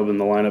another Cub in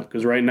the lineup.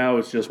 Because right now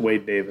it's just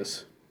Wade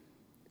Davis.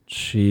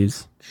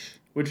 Jeez.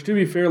 Which, to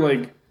be fair,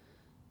 like,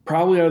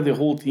 probably out of the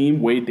whole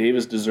team, Wade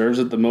Davis deserves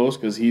it the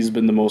most because he's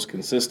been the most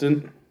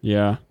consistent.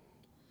 Yeah.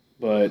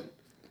 But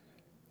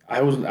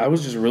I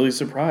was just really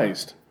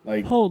surprised.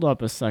 Like, Hold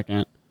up a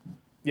second.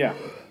 yeah.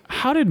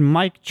 How did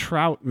Mike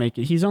Trout make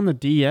it? He's on the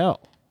DL.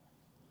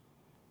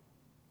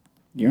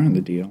 You're on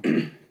the deal.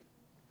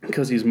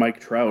 Because he's Mike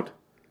Trout.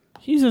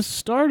 He's a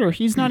starter.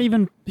 He hasn't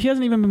even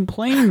been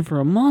playing for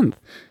a month.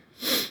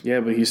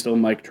 Yeah, but he's still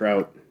Mike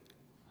Trout.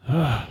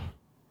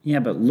 Yeah,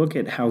 but look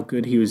at how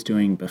good he was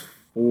doing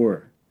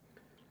before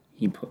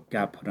he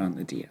got put on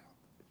the deal.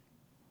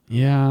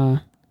 Yeah.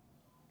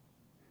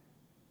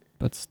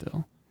 But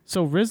still.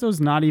 So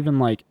Rizzo's not even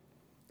like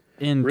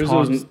in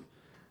talks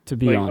to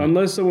be on.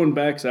 Unless someone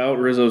backs out,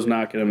 Rizzo's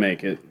not going to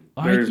make it.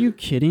 Are you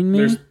kidding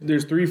me?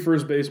 There's 3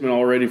 first basemen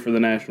already for the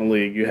National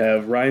League. You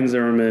have Ryan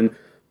Zimmerman,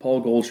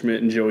 Paul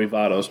Goldschmidt, and Joey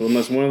Votto. So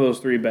unless one of those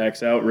 3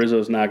 backs out,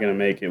 Rizzo's not going to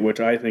make it, which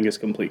I think is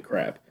complete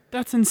crap.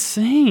 That's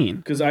insane.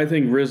 Because I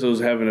think Rizzo's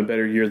having a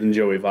better year than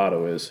Joey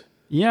Votto is.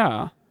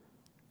 Yeah.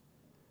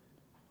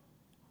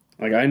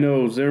 Like, I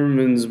know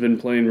Zimmerman's been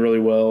playing really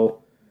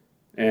well,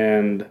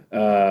 and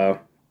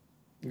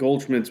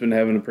Goldschmidt's been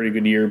having a pretty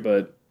good year,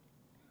 but,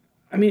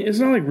 I mean, it's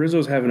not like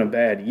Rizzo's having a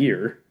bad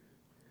year.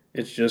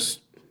 It's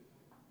just,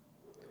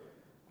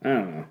 I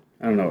don't know.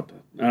 I don't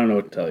know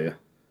what to tell you.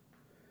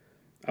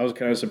 I was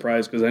kind of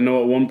surprised because I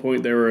know at one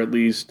point there were at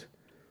least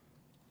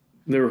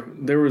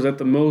there was at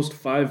the most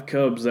 5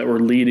 Cubs that were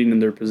leading in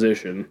their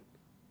position,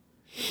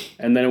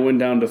 and then it went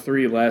down to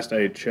 3 last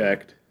I had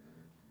checked,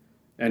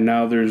 and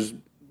now there's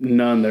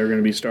none that are going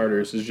to be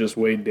starters. It's just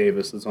Wade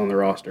Davis that's on the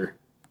roster.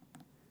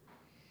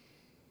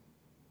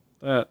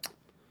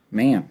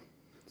 Man.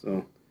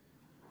 So,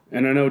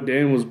 and I know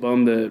Dan was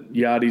bummed that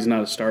Yadi's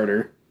not a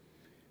starter.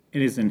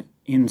 It is an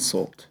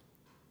insult.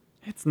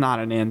 It's not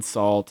an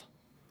insult.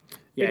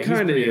 Yeah, It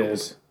kind of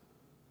is.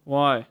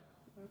 Why?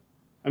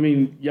 I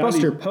mean, Yadi,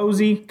 Buster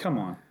Posey, come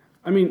on.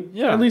 I mean,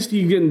 Yeah. at least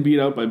he's getting beat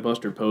up by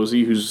Buster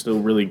Posey, who's still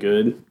really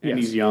good, and Yes.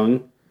 he's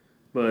young.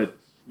 But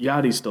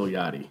Yadi's still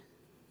Yadi.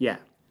 Yeah,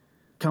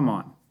 come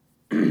on.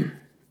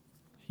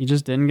 He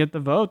just didn't get the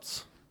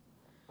votes.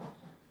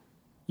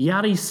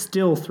 Yachty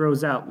still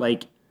throws out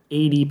like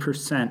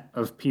 80%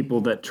 of people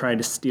that try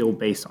to steal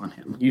base on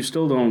him. You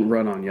still don't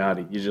run on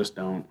Yadi. You just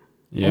don't.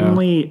 Yeah.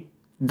 Only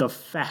the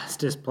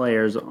fastest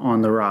players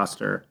on the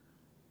roster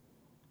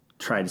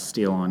try to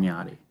steal on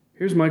Yachty.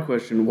 Here's my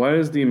question. Why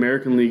does the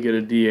American League get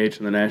a DH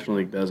and the National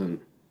League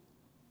doesn't?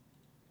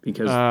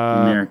 Because the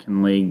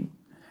American League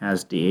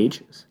has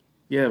DHs.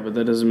 Yeah, but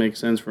that doesn't make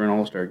sense for an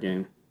All-Star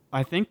game.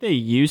 I think they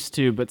used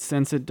to, but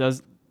since it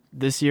does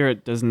this year,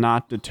 it does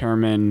not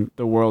determine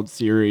the World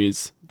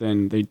Series,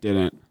 then they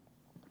didn't.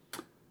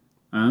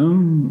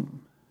 Oh,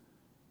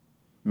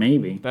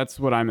 maybe. That's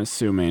what I'm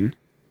assuming.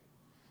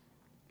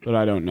 But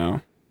I don't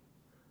know.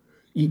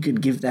 You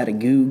could give that a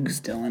googs,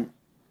 Dylan.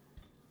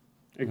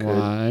 It could.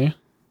 Why?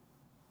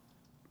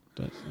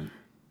 Doesn't.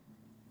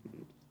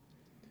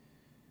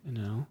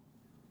 No.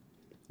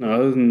 No,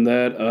 other than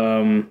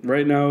that,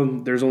 right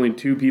now there's only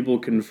 2 people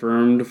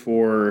confirmed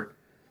for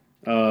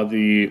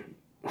the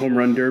Home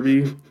Run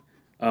Derby.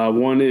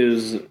 One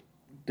is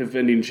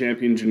defending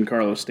champion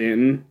Giancarlo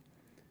Stanton,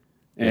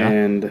 Yeah.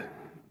 and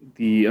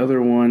The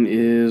other one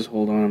is,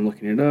 hold on, I'm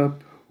looking it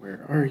up.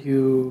 Where are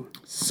you?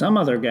 Some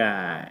other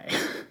guy.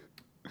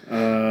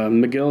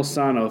 Miguel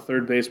Sano,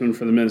 third baseman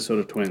for the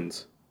Minnesota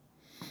Twins.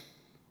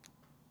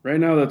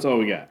 Right now, that's all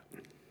we got.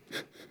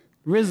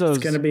 Rizzo's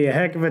It's going to be a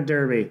heck of a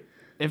derby.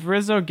 If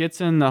Rizzo gets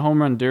in the home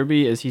run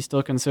derby, is he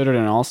still considered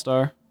an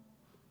all-star?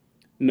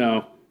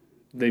 No.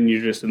 Then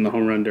you're just in the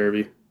home run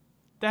derby.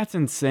 That's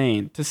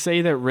insane to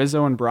say that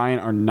Rizzo and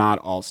Bryant are not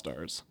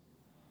all-stars.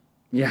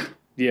 Yeah.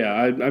 Yeah,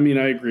 I mean,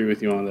 I agree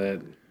with you on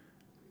that.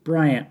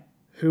 Bryant,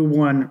 who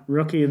won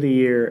Rookie of the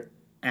Year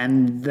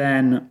and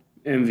then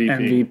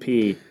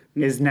MVP,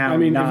 is now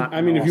not.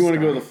 If you want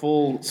to go the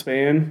full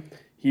span,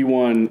 he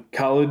won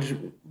College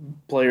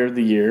Player of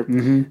the Year.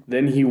 Mm-hmm.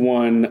 Then he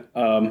won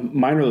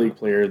Minor League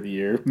Player of the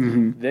Year.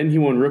 Mm-hmm. Then he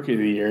won Rookie of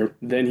the Year.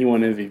 Then he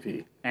won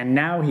MVP. And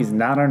now he's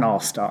not an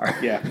all-star.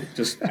 Yeah,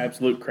 just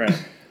absolute crap.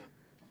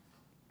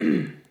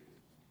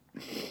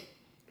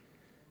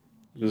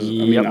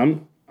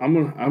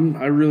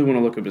 I really want to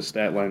look up his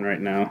stat line right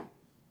now.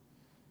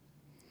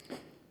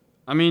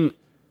 I mean,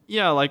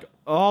 yeah, like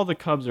all the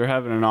Cubs are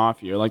having an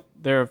off year. Like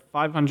they're a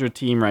 500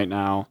 team right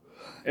now.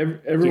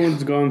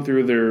 Everyone's gone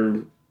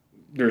through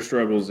their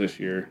struggles this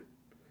year.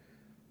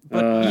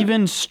 But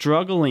even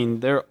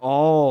struggling, they're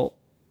all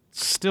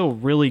still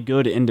really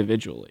good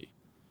individually.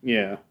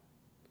 Yeah.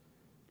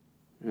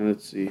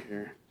 Let's see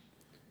here.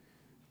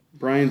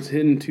 Bryant's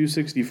hitting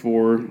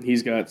 .264.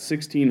 He's got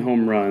 16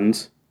 home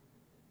runs,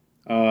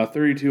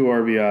 32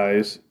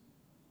 RBIs.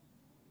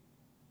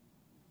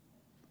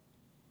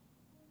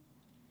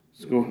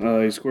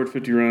 He scored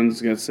 50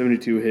 runs, got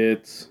 72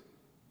 hits.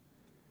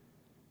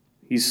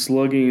 He's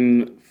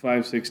slugging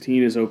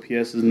 .516. His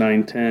OPS is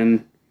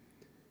 .910.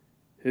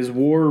 His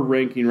WAR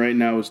ranking right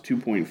now is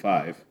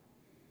 2.5.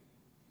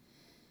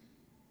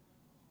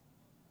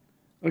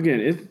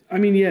 Again,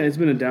 it's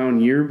been a down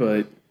year,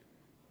 but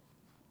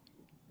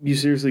you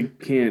seriously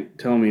can't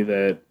tell me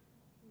that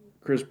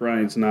Chris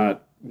Bryant's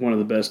not one of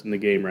the best in the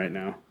game right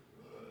now.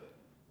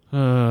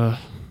 Him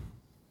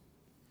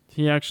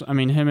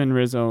and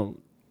Rizzo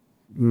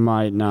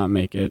might not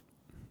make it.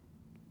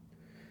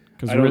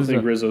 I don't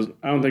think Rizzo's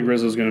going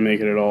to make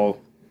it at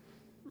all.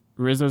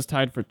 Rizzo's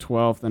tied for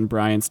 12th and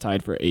Bryant's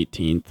tied for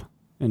 18th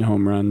in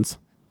home runs.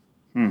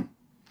 In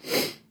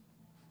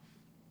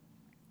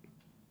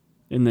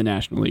the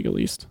National League, at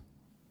least.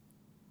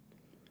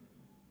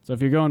 So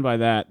if you're going by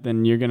that,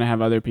 then you're going to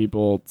have other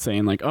people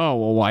saying like, oh,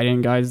 well, why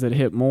didn't guys that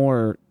hit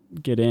more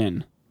get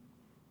in?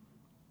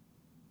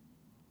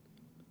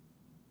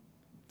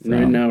 So.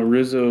 Right now,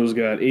 Rizzo's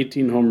got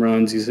 18 home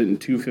runs. He's hitting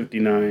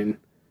 .259.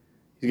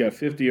 He's got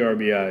 50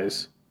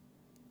 RBIs.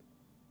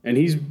 And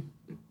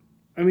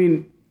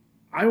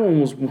I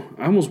almost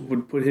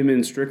would put him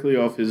in strictly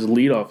off his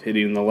leadoff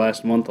hitting in the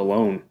last month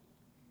alone.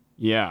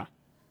 Yeah.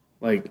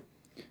 Like,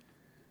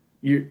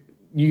 you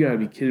got to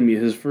be kidding me.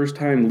 His first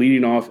time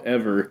leading off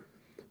ever,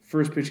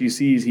 first pitch he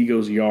sees, he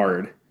goes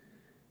yard.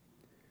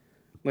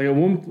 Like,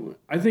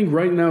 I think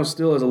right now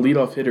still as a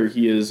leadoff hitter,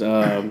 he is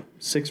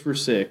 6 for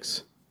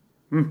 6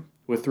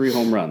 with 3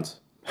 home runs.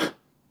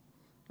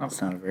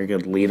 That's not a very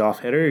good leadoff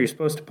hitter. You're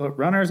supposed to put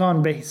runners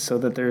on base so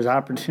that there's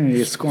opportunity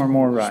to score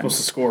more runs. Supposed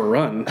to score a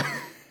run.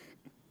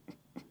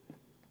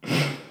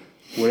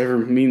 Whatever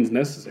means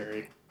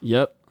necessary.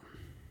 Yep.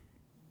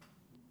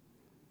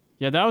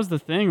 Yeah, that was the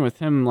thing with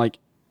him, like,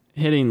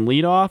 hitting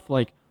leadoff.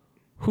 Like,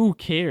 who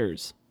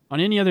cares? On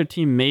any other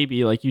team,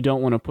 maybe, like, you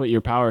don't want to put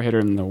your power hitter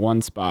in the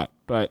one spot.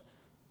 But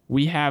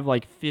we have,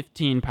 like,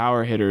 15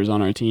 power hitters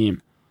on our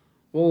team.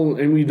 Well,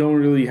 and we don't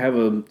really have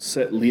a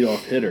set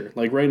leadoff hitter.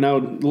 Like, right now,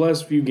 the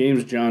last few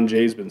games, John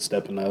Jay's been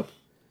stepping up.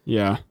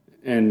 Yeah.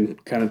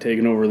 And kind of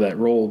taking over that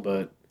role,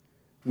 but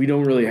we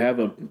don't really have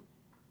a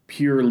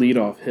pure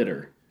leadoff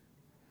hitter.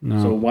 No.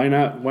 So why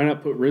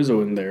not put Rizzo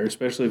in there,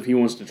 especially if he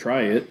wants to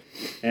try it?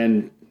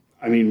 And,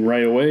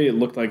 right away, it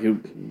looked like it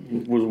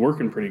was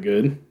working pretty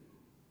good.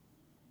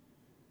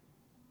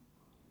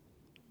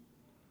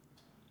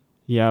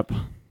 Yep.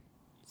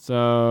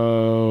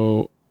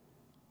 So,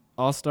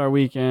 All-Star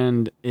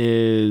Weekend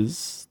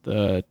is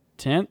the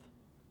 10th?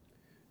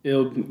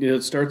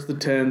 It starts the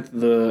 10th.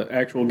 The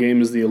actual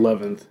game is the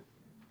 11th.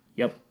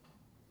 Yep.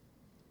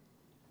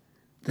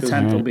 The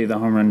 10th will be the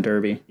home run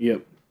derby.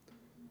 Yep.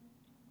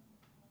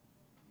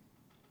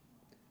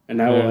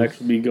 And I will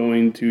actually be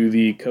going to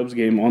the Cubs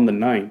game on the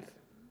 9th.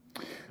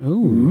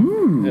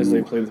 Ooh. As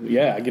they play.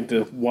 I get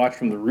to watch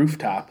from the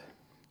rooftop.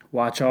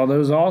 Watch all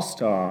those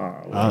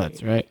all-stars. Oh,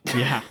 that's right.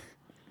 Yeah.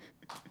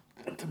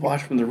 To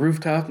watch from the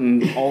rooftop,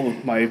 and all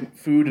of my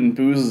food and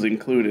booze is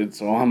included,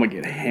 so I'm going to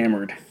get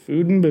hammered.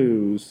 Food and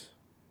booze.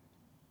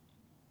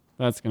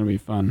 That's going to be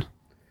fun.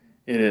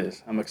 It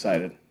is. I'm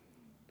excited.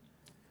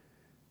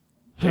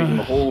 Taking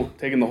the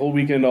whole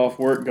weekend off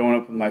work, going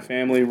up with my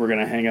family. We're going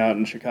to hang out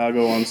in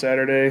Chicago on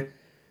Saturday,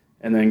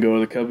 and then go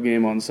to the Cub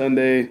game on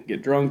Sunday,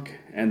 get drunk,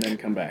 and then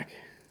come back.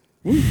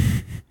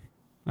 And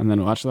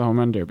then watch the home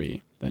run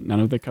derby that none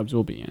of the Cubs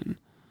will be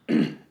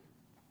in.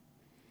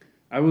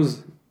 I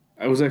was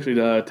actually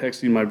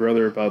texting my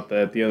brother about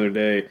that the other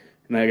day,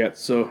 and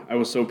and I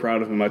was so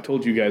proud of him. I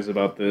told you guys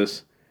about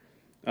this.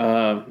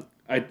 I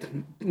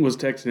was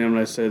texting him and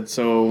I said,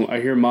 so I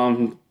hear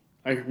mom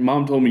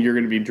told me you're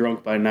going to be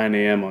drunk by 9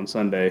 a.m. on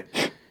Sunday.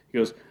 He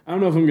goes, I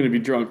don't know if I'm going to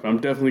be drunk, but I'm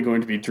definitely going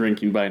to be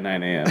drinking by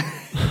 9 a.m.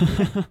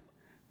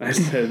 I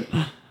said,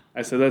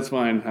 that's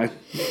fine. I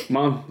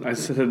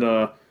said,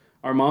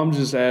 our mom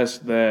just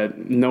asked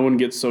that no one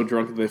gets so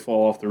drunk that they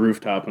fall off the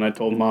rooftop, and I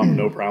told Mom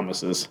no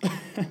promises.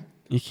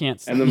 You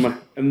can't. And then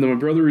my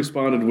brother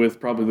responded with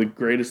probably the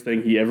greatest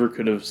thing he ever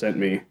could have sent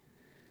me.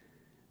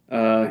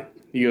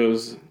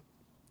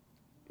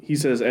 He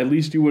says, at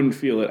least you wouldn't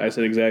feel it. I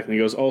said, exactly. He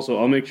goes, also,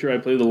 I'll make sure I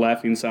play the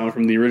laughing sound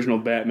from the original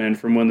Batman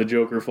from when the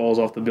Joker falls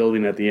off the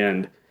building at the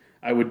end.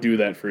 I would do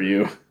that for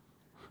you.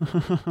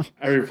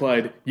 I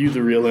replied, you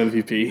the real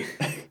MVP.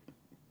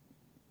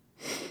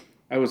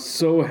 I was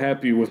so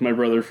happy with my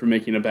brother for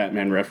making a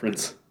Batman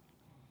reference.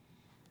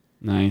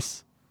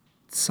 Nice.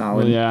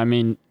 Solid. Well, yeah, I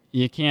mean,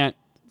 you can't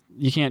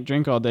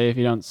drink all day if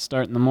you don't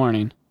start in the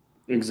morning.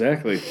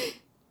 Exactly.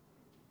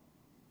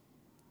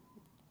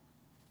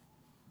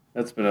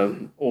 That's been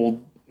an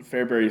old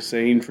Fairbury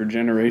saying for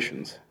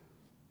generations.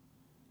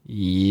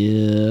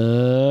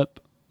 Yep.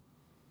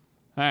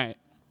 All right.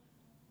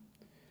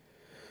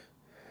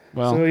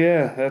 Well. So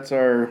yeah, that's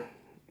our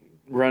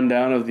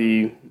rundown of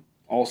the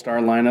all-star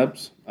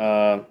lineups.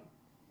 The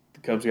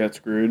Cubs got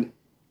screwed.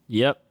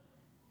 Yep.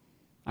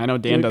 I know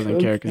Dan doesn't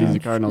care because he's a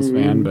Cardinals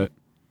fan, but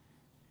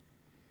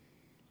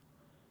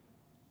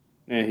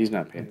yeah, he's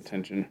not paying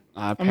attention.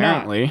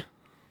 Apparently.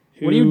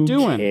 What are you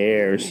doing? Who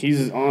cares?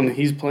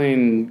 He's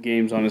playing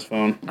games on his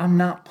phone. I'm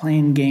not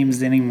playing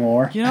games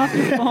anymore. Get off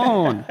your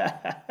phone.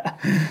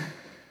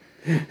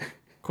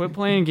 Quit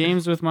playing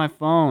games with my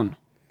phone.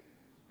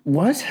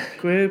 What?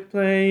 Quit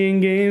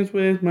playing games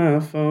with my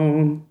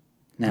phone.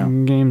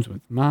 No. Games with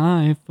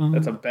my phone.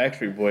 That's a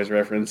Backstreet Boys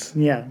reference.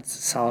 Yeah, it's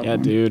a solid Yeah,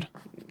 one. dude.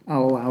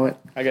 I'll allow it.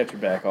 I got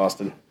your back,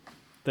 Austin.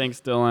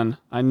 Thanks, Dylan.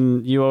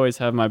 You always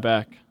have my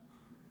back.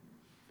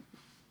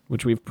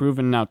 Which we've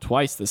proven now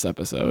twice this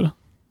episode.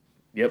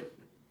 Yep.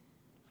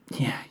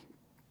 Yeah.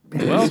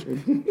 Well,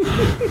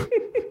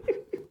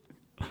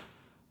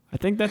 I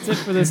think that's it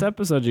for this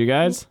episode, you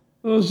guys.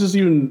 It was just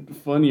even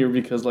funnier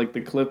because, like,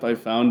 the clip I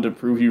found to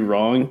prove you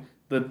wrong,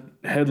 the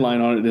headline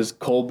on it is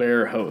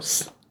Colbert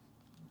hosts.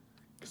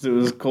 Because it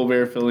was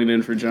Colbert filling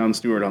in for Jon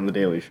Stewart on The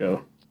Daily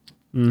Show.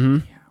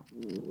 Mm-hmm.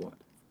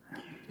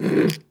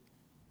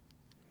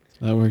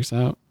 That works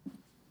out.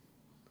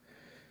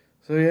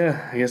 So,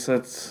 yeah, I guess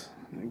that's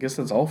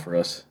all for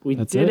us. We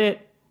That's did it?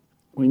 it.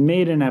 We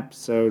made an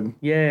episode.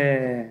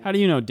 Yeah. How do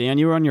you know, Dan?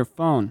 You were on your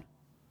phone.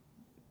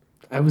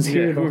 I was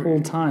here the who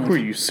whole time. are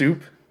you,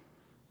 Soup?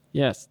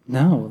 Yes.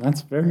 No, that's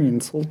very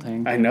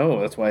insulting. I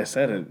know, that's why I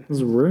said it. It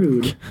was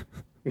rude.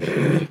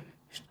 You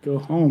should go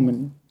home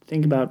and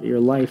think about your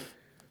life.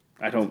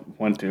 I don't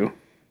want to. I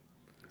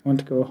want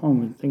to go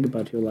home and think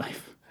about your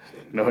life.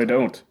 No, I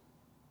don't.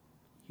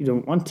 You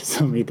don't want to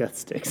sell me death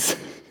sticks.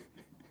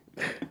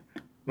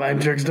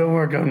 Mind tricks don't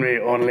work on me,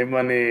 only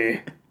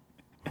money.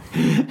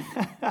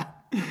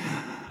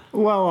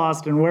 Well,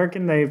 Austin, where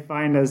can they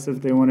find us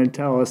if they want to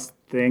tell us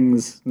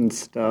things and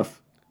stuff?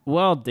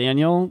 Well,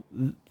 Daniel,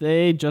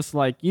 they, just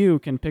like you,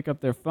 can pick up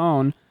their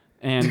phone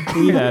and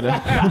tweet at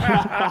us.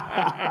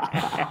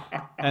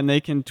 And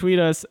they can tweet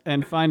us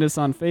and find us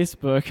on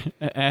Facebook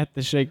at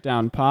the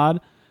Shakedown Pod.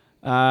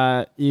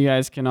 You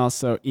guys can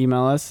also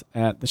email us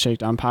at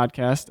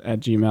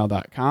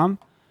theshakedownpodcast@gmail.com.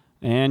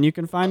 And you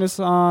can find us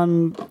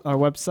on our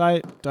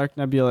website, Dark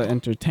Nebula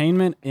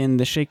Entertainment, in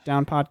the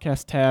Shakedown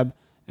Podcast tab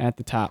at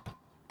the top.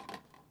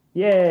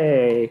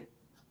 Yay!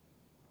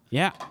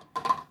 Yeah.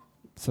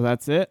 So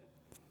that's it.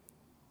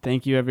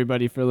 Thank you,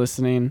 everybody, for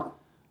listening.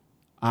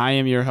 I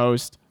am your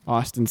host,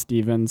 Austin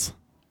Stevens.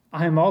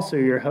 I'm also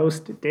your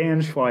host,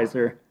 Dan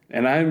Schweizer.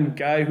 And I'm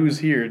Guy Who's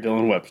Here,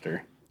 Dylan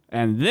Webster.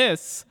 And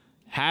this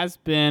has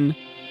been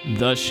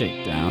The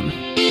Shakedown.